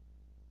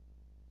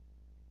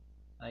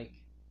 Like,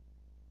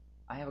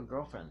 I have a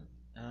girlfriend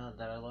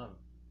that I love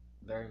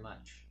very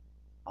much.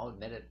 I'll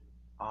admit it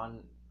on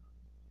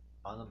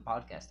the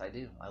podcast. I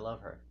do. I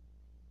love her.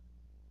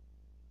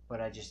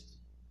 But I just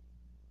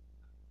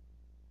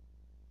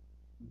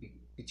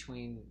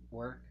between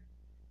work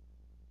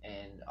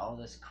and all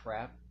this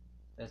crap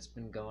that's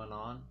been going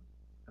on,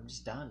 I'm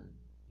just done.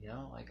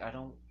 Like I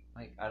don't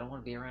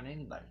want to be around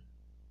anybody.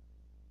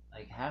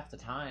 Like half the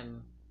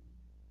time,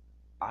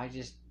 I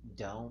just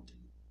don't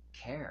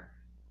care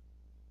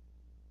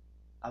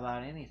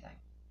about anything.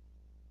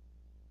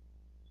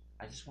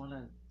 I just want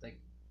to like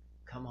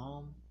come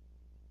home,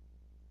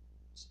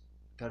 just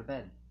go to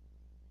bed.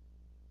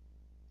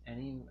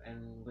 And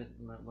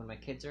when my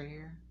kids are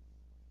here,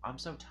 I'm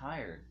so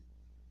tired.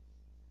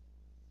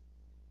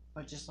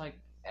 But just like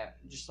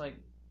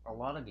a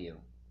lot of you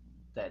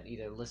that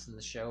either listen to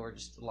the show or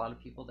just a lot of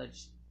people that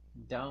just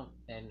don't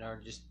and are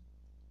just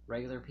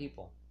regular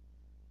people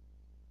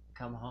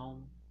come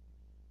home,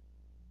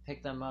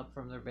 pick them up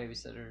from their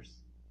babysitters,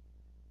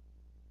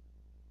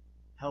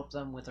 help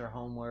them with their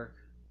homework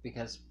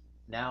because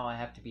now I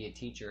have to be a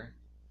teacher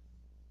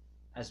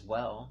as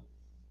well.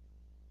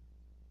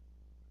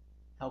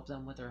 Help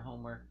them with their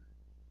homework,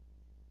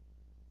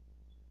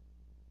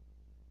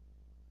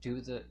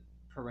 do the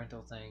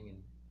parental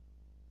thing,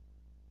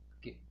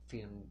 and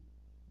feed them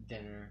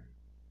dinner,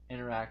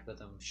 interact with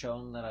them, show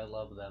them that I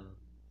love them,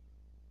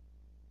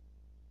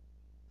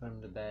 put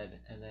them to bed,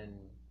 and then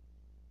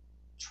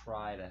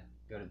try to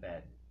go to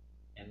bed.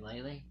 And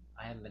lately,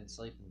 I haven't been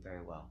sleeping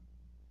very well.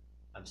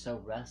 I'm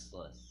so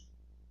restless.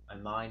 My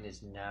mind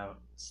is now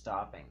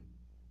stopping.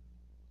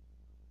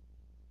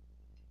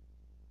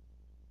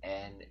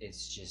 And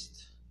it's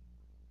just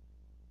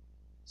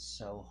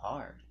so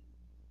hard.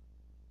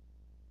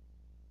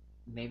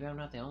 Maybe I'm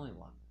not the only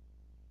one.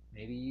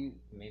 Maybe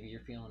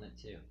you're feeling it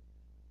too.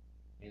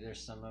 Maybe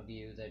there's some of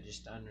you that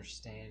just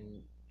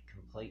understand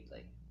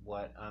completely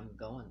what I'm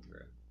going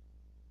through.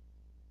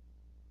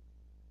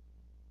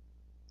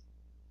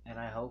 And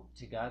I hope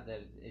to God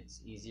that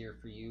it's easier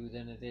for you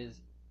than it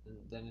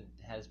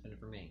has been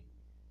for me.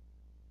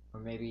 Or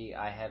maybe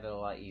I have it a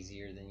lot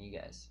easier than you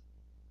guys.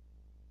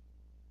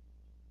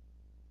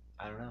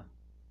 I don't know.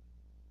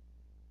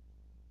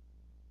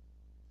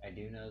 I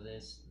do know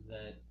this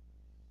that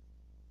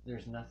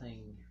there's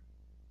nothing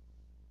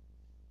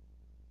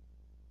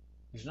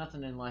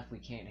in life we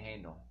can't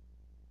handle.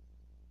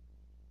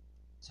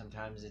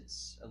 sometimes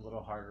it's a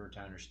little harder to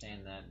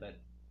understand that, but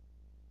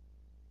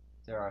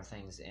there are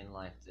things in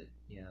life that,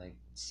 like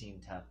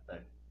seem tough,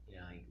 but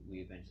like we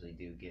eventually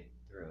do get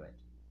through it.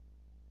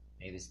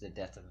 Maybe it's the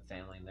death of a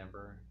family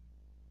member,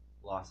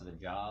 loss of a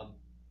job.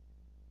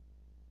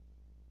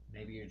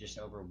 Maybe you're just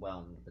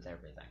overwhelmed with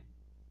everything.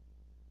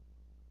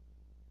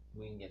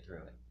 We can get through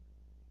it.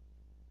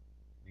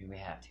 I mean, we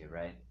have to,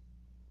 right?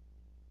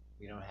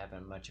 We don't have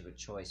much of a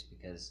choice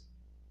because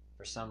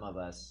for some of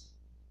us,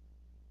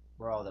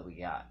 we're all that we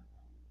got.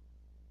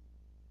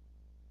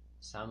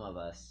 Some of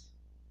us,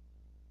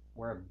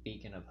 we're a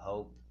beacon of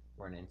hope.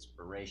 We're an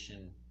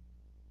inspiration.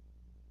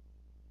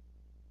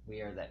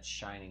 We are that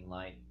shining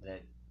light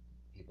that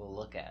people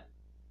look at.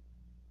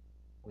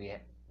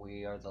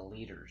 We are the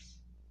leaders.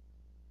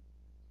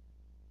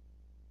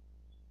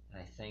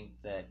 And I think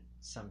that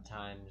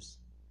sometimes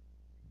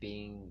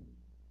being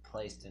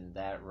placed in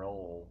that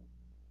role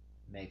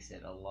makes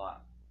it a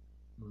lot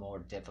more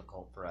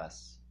difficult for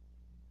us.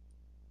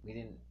 We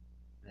didn't,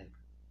 like,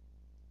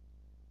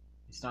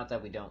 it's not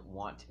that we don't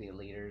want to be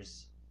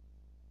leaders.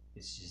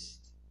 It's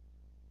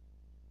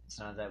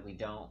not that we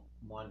don't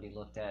want to be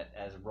looked at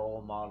as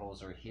role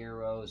models or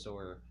heroes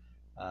or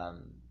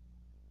um,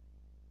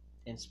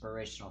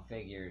 inspirational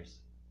figures.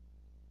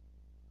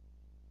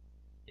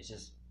 It's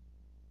just,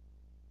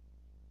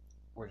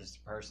 we're just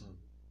a person,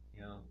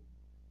 you know.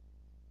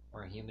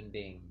 We're a human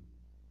being.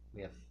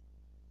 We have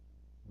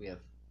we have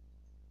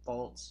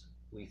faults.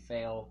 We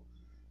fail.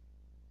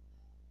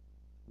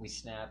 We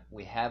snap.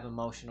 We have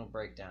emotional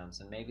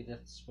breakdowns, and maybe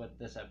that's what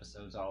this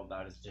episode's all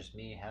about. Is just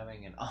me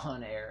having an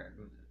on-air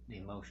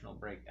emotional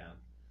breakdown.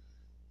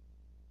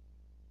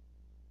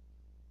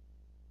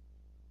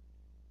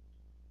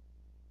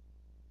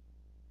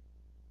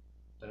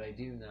 But I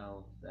do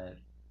know that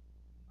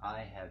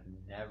I have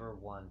never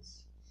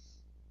once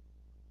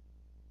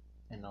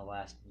in the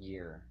last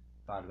year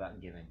thought about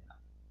giving up.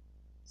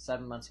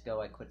 7 months ago,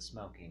 I quit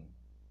smoking.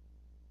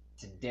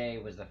 Today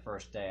was the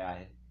first day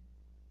I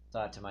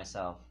thought to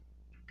myself,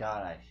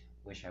 God, I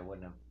wish I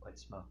wouldn't have quit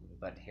smoking,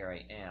 but here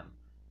I am,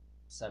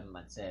 7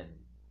 months in.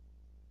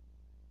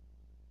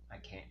 I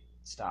can't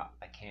stop.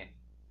 I can't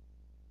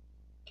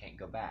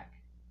go back.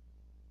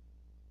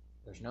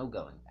 There's no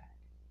going back.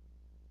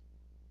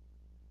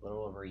 A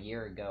little over a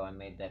year ago, I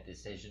made that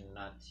decision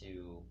not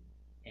to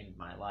end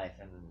my life,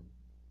 and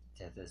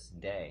to this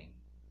day,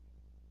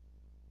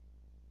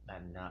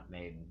 I've not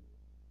made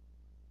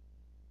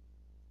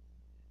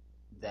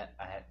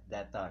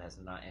that thought has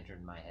not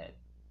entered my head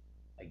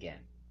again.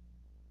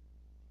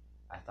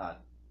 I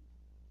thought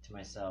to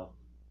myself,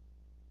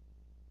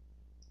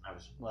 I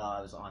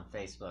was on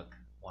Facebook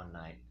one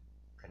night,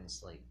 couldn't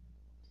sleep.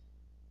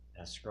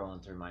 I was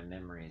scrolling through my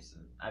memories,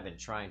 and I've been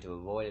trying to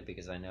avoid it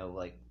because I know,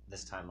 like,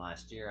 this time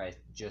last year, I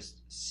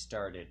just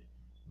started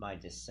my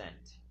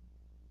descent.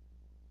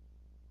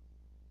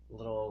 A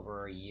little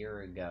over a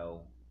year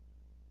ago,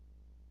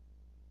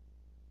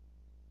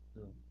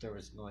 there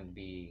was going to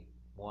be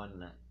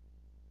one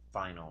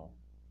final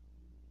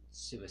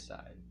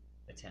suicide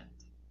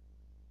attempt,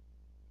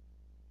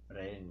 but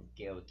I didn't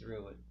go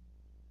through with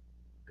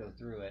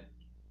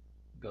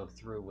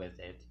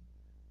it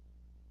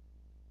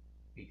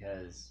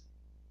because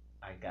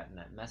I'd gotten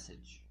that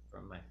message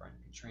from my friend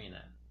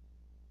Katrina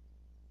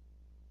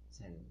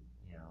saying,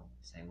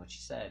 saying what she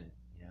said,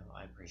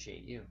 I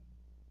appreciate you.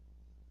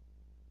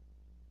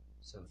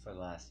 So for the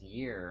last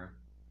year,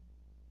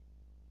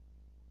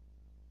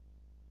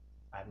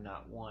 I've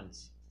not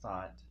once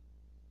thought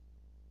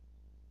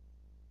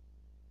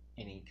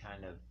any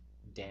kind of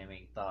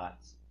damning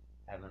thoughts.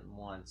 I haven't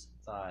once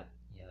thought,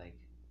 like,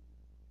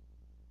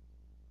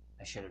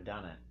 I should have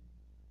done it.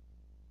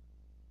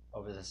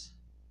 Over this,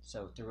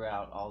 so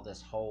throughout all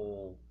this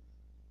whole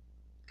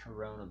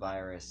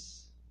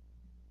coronavirus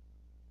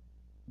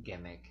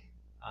gimmick,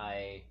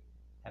 I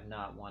have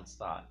not once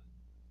thought,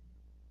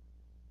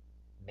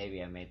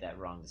 maybe I made that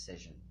wrong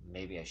decision.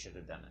 Maybe I should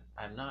have done it.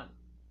 I'm not.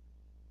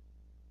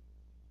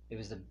 It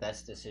was the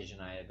best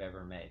decision I have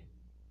ever made.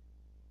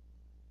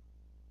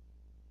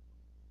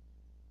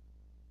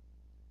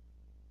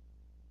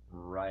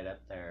 Right up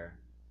there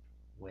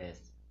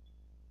with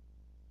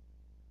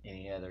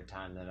any other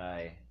time that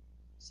I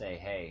say,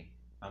 hey,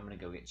 I'm going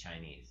to go get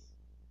Chinese.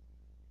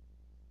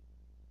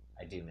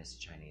 I do miss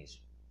Chinese,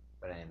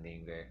 but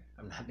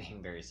I'm not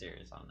being very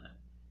serious on that.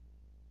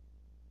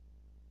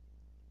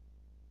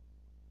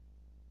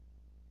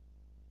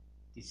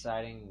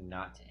 Deciding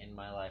not to end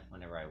my life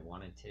whenever I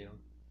wanted to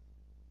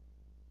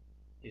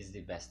is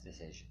the best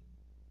decision.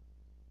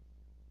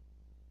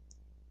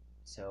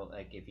 So,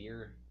 like, if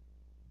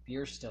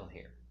you're still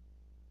here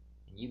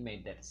and you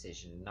made that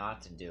decision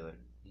not to do it,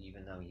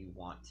 even though you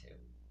want to,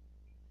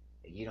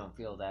 that you don't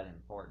feel that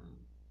important,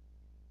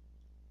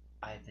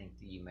 I think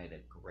that you made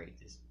a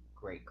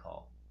great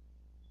call.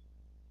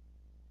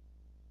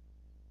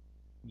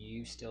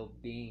 You still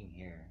being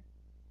here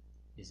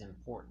is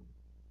important.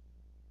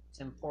 It's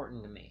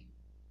important to me.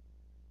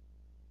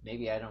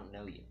 Maybe I don't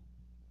know you.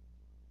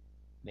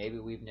 Maybe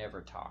we've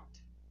never talked.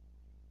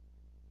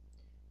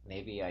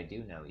 Maybe I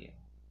do know you.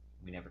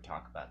 We never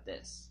talk about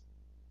this.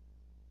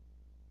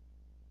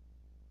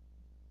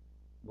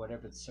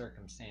 Whatever the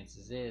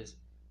circumstances is,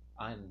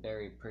 I'm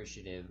very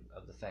appreciative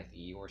of the fact that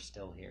you're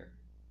still here.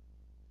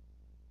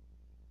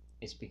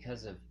 It's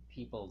because of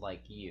people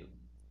like you,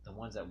 the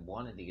ones that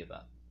wanted to give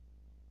up,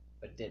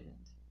 but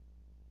didn't,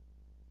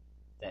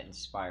 that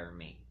inspire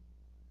me.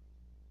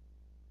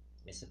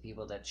 It's the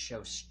people that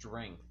show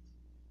strength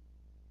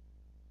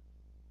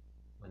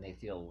when they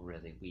feel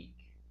really weak.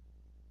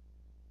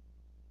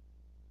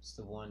 It's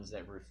the ones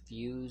that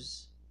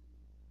refuse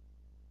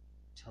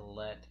to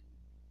let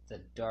the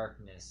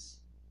darkness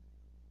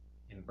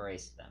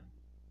embrace them.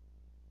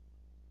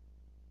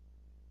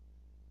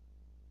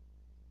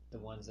 The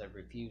ones that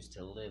refuse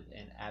to live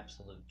in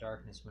absolute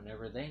darkness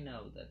whenever they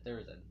know that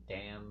there's a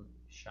damn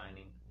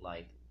shining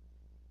light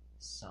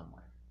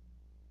somewhere.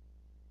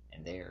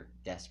 And they are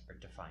desperate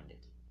to find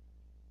it.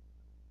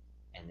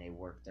 And they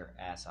work their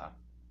ass off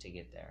to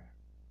get there.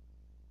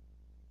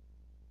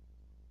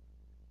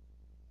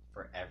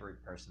 For every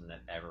person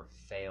that ever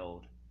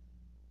failed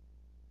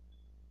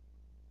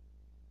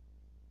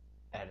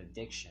at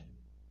addiction,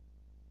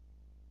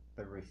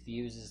 but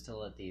refuses to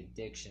let the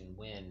addiction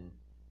win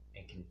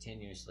and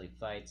continuously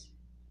fights,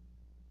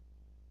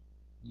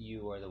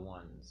 you are the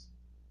ones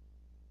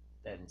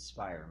that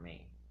inspire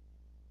me.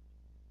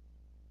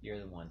 You're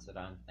the ones that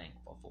I'm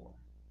thankful for.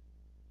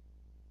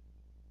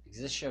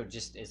 Because this show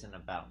just isn't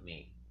about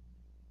me.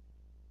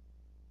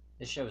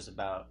 This show is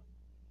about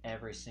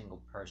every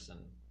single person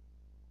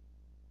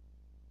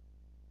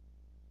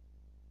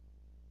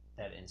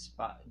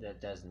that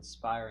does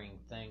inspiring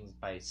things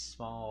by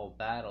small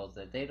battles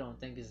that they don't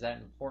think is that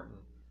important.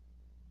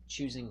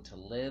 Choosing to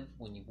live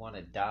when you want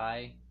to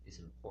die is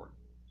important.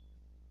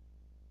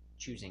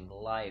 Choosing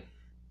life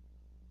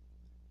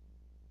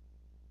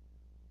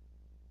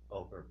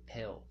over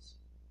pills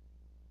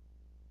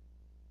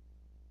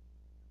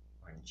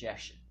or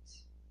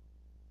injections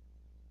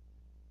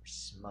or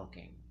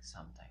smoking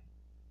something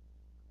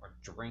or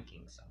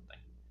drinking something.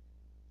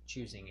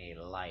 Choosing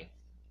a life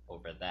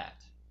over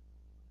that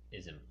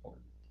is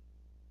important.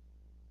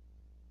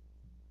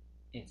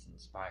 It's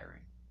inspiring.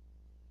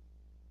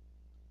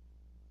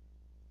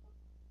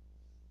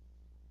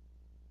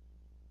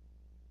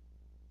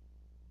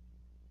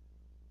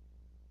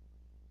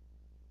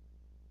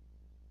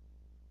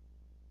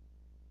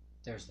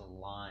 There's a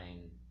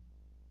line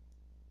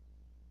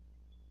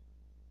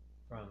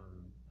from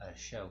a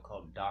show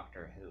called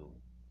Doctor Who.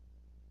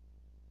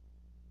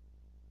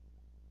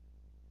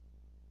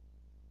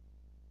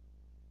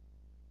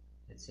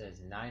 It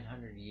says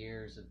 900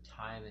 years of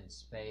time and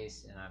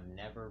space, and I've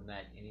never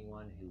met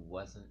anyone who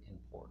wasn't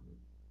important.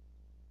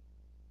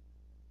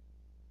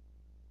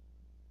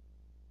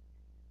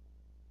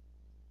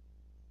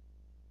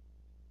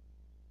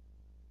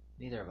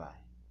 Neither have I.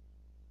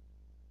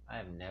 I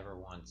have never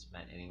once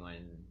met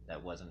anyone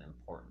that wasn't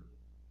important.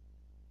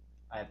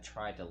 I have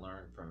tried to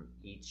learn from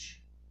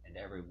each and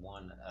every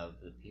one of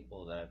the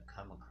people that have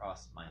come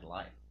across my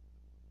life.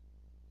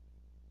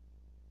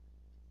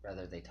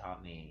 Whether they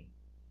taught me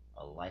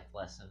a life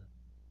lesson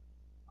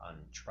on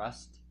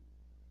trust,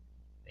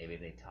 maybe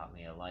they taught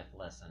me a life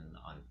lesson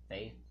on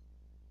faith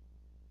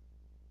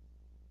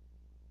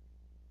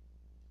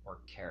or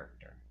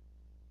character,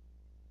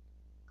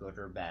 good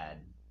or bad.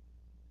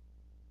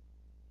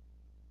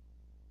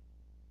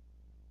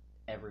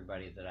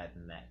 Everybody that I've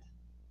met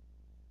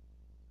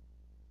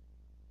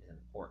is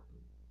important.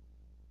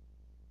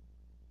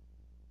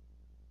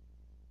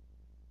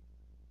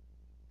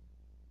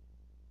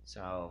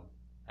 So,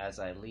 as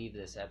I leave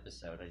this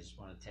episode, I just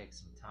want to take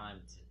some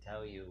time to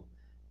tell you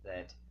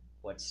that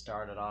what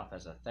started off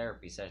as a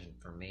therapy session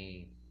for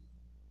me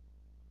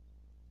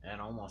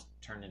and almost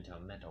turned into a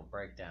mental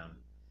breakdown,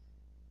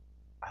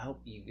 I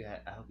hope you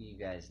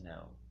guys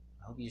know.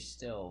 I hope you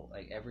still,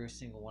 like every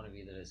single one of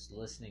you that is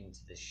listening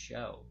to this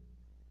show,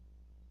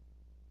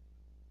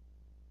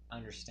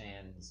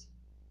 understands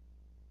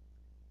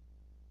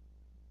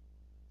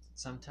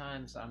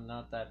sometimes I'm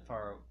not that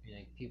far,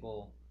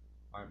 people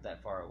aren't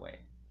that far away.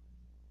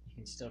 You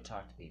can still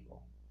talk to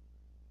people.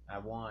 I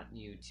want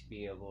you to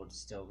be able to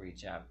still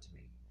reach out to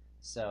me.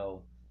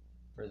 So,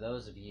 for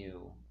those of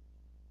you,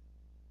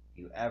 if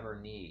you ever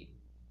need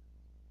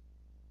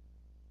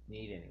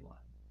anyone,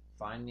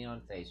 find me on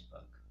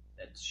Facebook.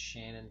 That's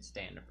Shannon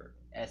Standiford,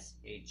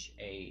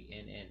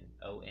 Shannon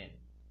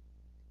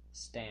Standiford,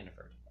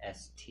 Standiford.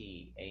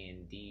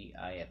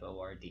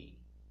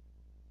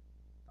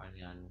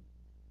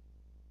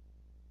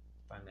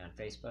 Find me on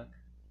Facebook.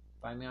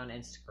 Find me on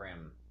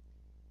Instagram,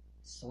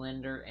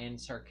 Slender and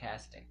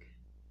Sarcastic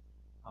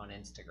on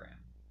Instagram.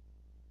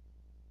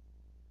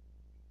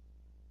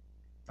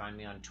 Find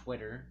me on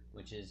Twitter,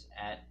 which is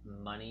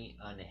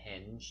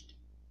 @MoneyUnhinged.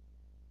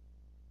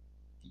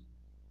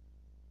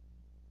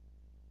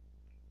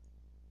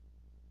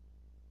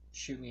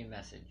 Shoot me a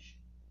message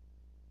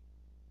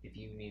if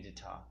you need to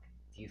talk.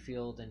 If you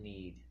feel the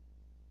need,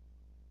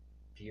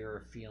 if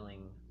you're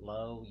feeling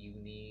low, you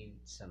need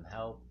some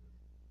help,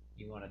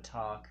 you want to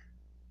talk,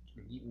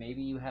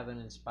 maybe you have an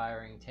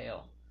inspiring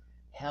tale.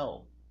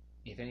 Hell,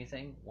 if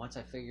anything, once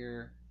I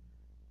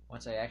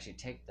actually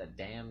take the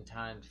damn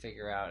time to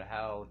figure out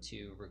how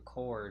to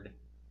record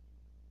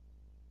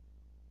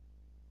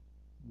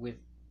with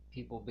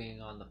people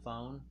being on the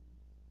phone,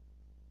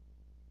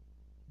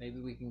 maybe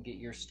we can get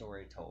your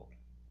story told.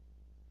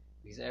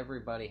 Because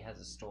everybody has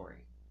a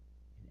story,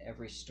 and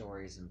every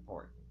story is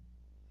important.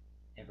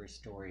 Every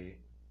story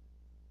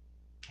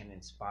can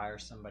inspire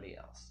somebody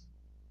else.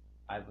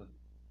 I've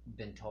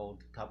been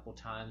told a couple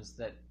times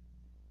that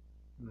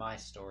my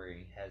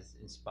story has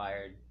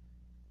inspired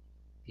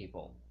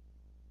people.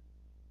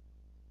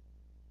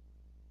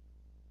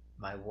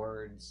 My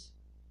words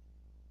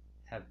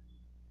have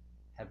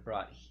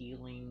brought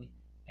healing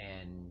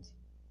and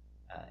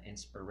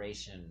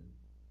inspiration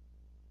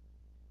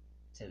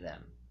to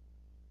them.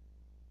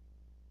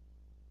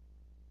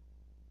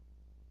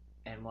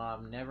 And while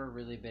I've never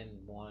really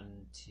been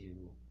one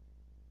to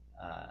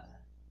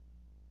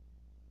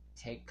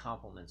take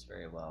compliments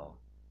very well,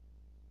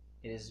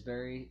 it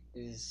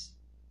is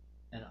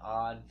an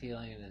odd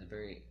feeling and a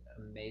very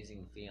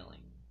amazing feeling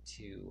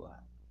to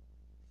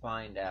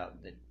find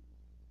out that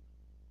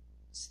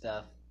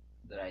stuff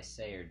that I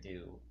say or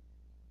do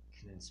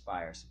can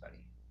inspire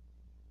somebody.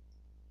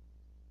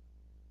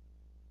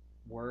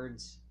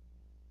 Words,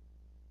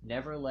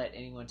 never let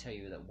anyone tell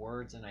you that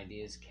words and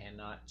ideas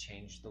cannot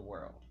change the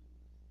world.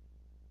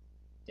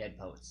 Dead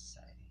Poets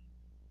Society.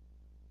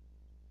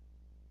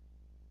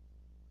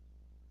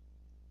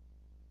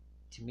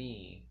 To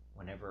me,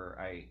 whenever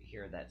I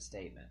hear that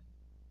statement,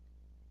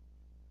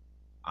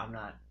 I'm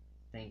not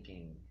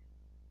thinking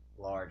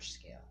large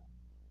scale,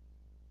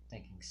 I'm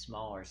thinking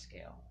smaller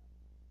scale.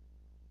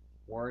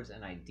 Words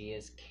and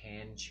ideas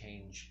can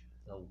change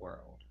the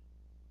world.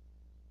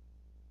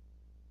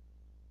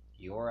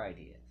 Your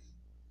ideas,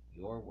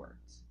 your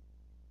words,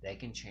 they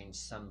can change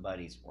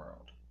somebody's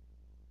world.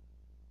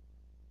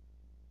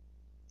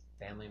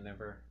 Family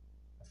member,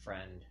 a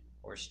friend,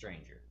 or a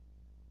stranger.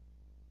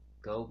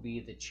 Go be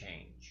the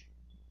change.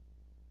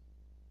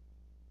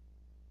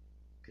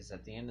 Because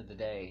at the end of the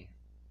day,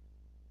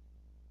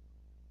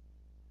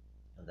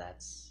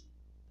 that's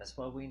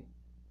what we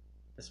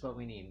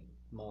need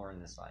more in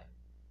this life.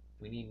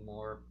 We need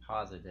more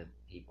positive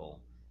people.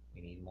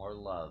 We need more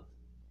love.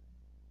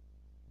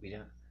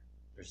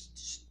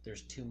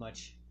 There's too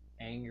much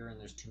anger and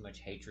there's too much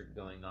hatred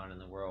going on in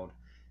the world.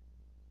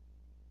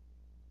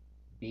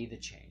 Be the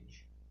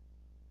change.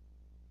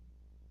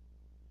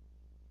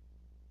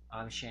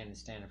 I'm Shannon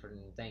Stanford,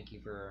 and thank you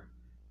for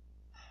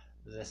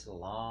this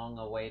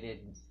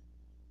long-awaited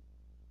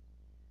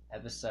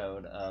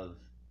episode of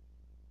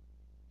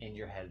In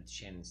Your Head,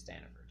 Shannon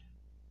Stanford.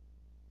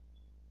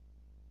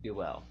 Be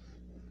well.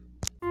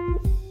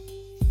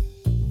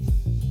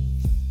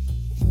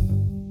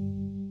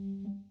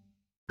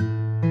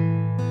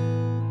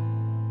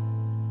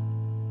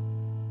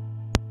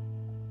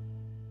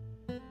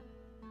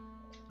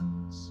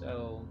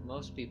 So,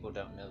 most people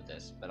don't know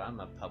this, but I'm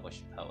a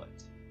published poet.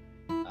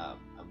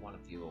 I've won a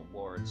few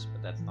awards,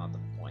 but that's not the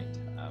point.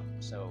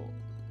 So,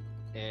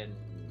 in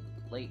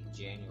late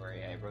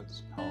January, I wrote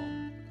this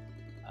poem,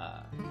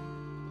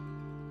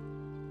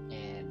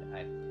 and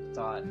I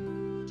thought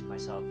to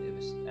myself, it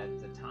was at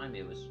the time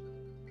it was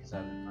because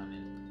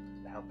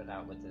I'm helping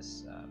out with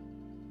this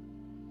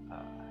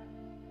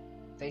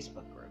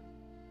Facebook group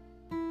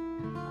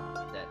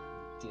that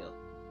deals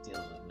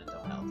with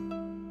mental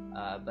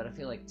health. But I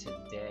feel like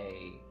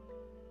today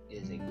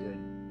is a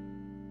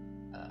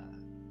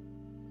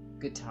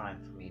good time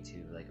for me to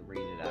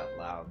read it out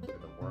loud for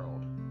the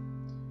world.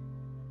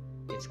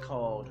 It's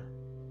called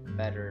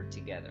Better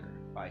Together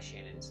by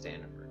Shannon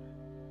Stanford.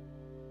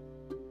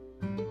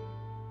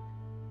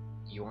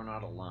 You're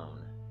not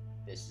alone.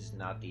 This is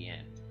not the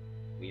end.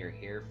 We are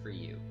here for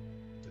you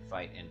to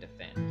fight and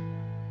defend.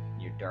 In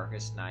your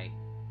darkest night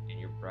and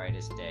your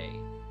brightest day,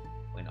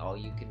 when all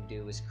you can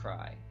do is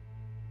cry,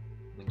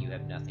 when you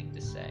have nothing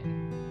to say.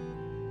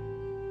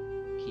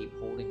 Keep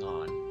holding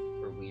on,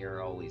 for we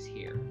are always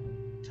here,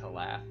 to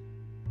laugh,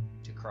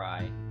 to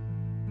cry,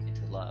 and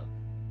to love,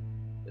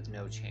 with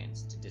no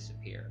chance to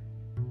disappear.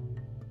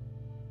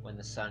 When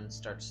the sun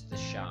starts to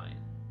shine,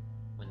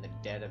 when the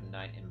dead of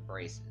night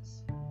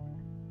embraces,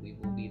 we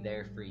will be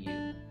there for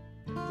you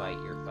to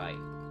fight your fight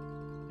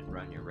and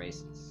run your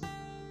races.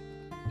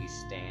 We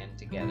stand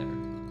together,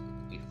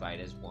 we fight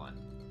as one.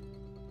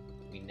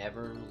 We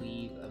never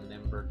leave a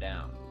member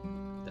down.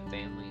 The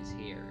family is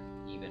here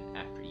even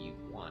after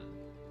you've won.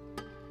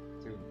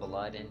 Through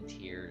blood and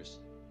tears,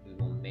 we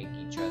will make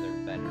each other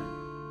better.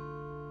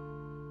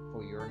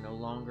 For you're no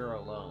longer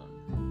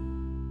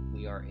alone.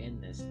 We are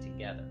in this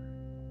together.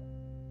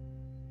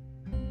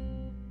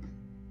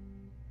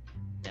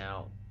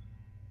 Now,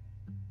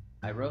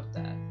 I wrote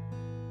that,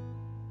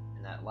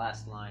 and that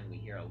last line we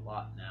hear a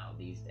lot now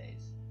these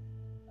days,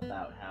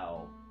 about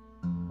how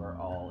we're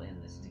all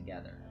in this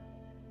together.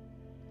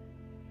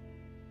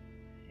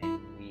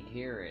 And we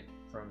hear it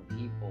from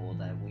people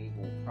that we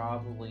will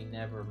probably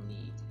never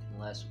meet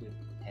unless we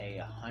pay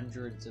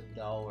hundreds of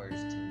dollars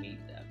to meet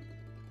them.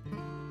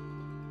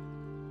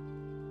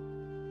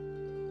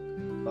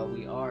 But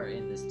we are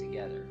in this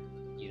together.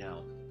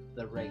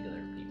 The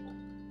regular people,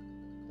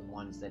 the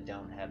ones that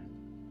don't have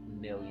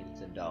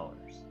millions of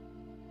dollars,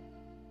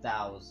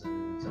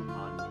 thousands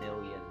upon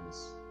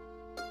millions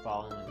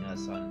following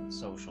us on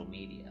social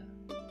media.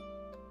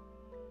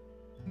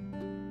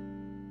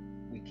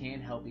 We can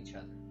help each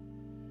other.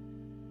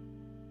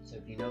 So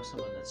if you know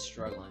someone that's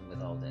struggling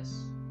with all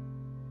this,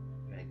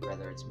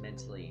 whether it's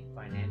mentally,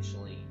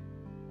 financially,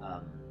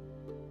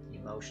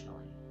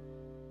 emotionally,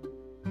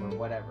 or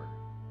whatever,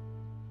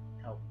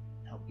 help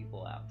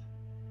people out.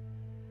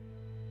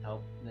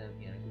 Help them,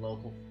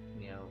 local,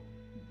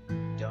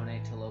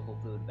 donate to local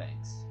food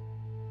banks.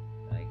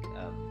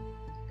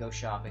 Go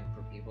shopping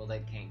for people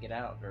that can't get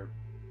out or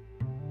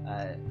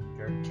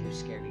they're too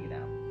scared to get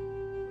out.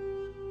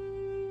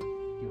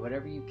 Do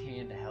whatever you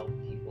can to help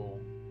people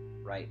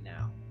right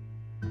now,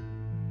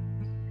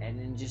 and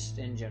in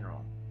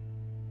general,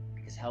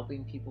 because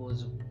helping people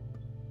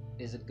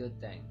is a good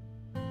thing,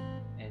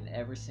 and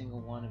every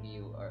single one of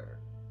you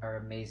are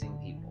amazing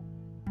people.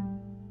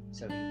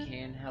 So if you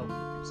can help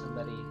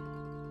somebody,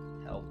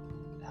 help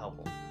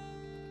them.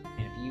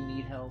 And if you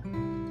need help,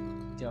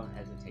 don't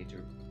hesitate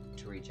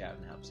to reach out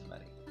and help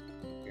somebody.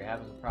 If you're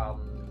having a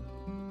problem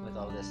with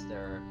all this,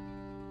 there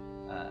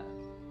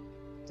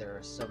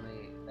are so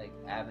many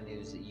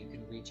avenues that you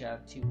can reach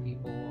out to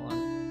people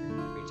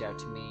on. Reach out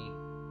to me.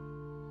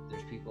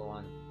 There's people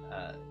on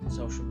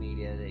social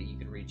media that you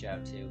can reach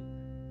out to,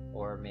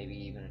 or maybe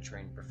even a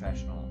trained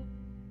professional.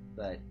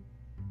 But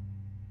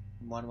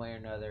one way or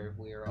another,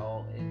 we are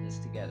all in this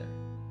together.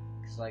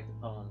 Because like the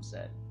poem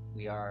said,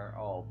 we are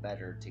all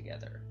better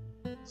together.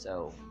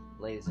 So,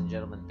 ladies and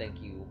gentlemen,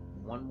 thank you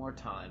one more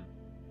time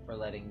for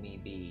letting me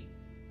be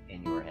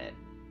in your head.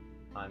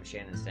 I'm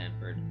Shannon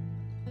Stanford.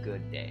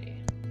 Good day.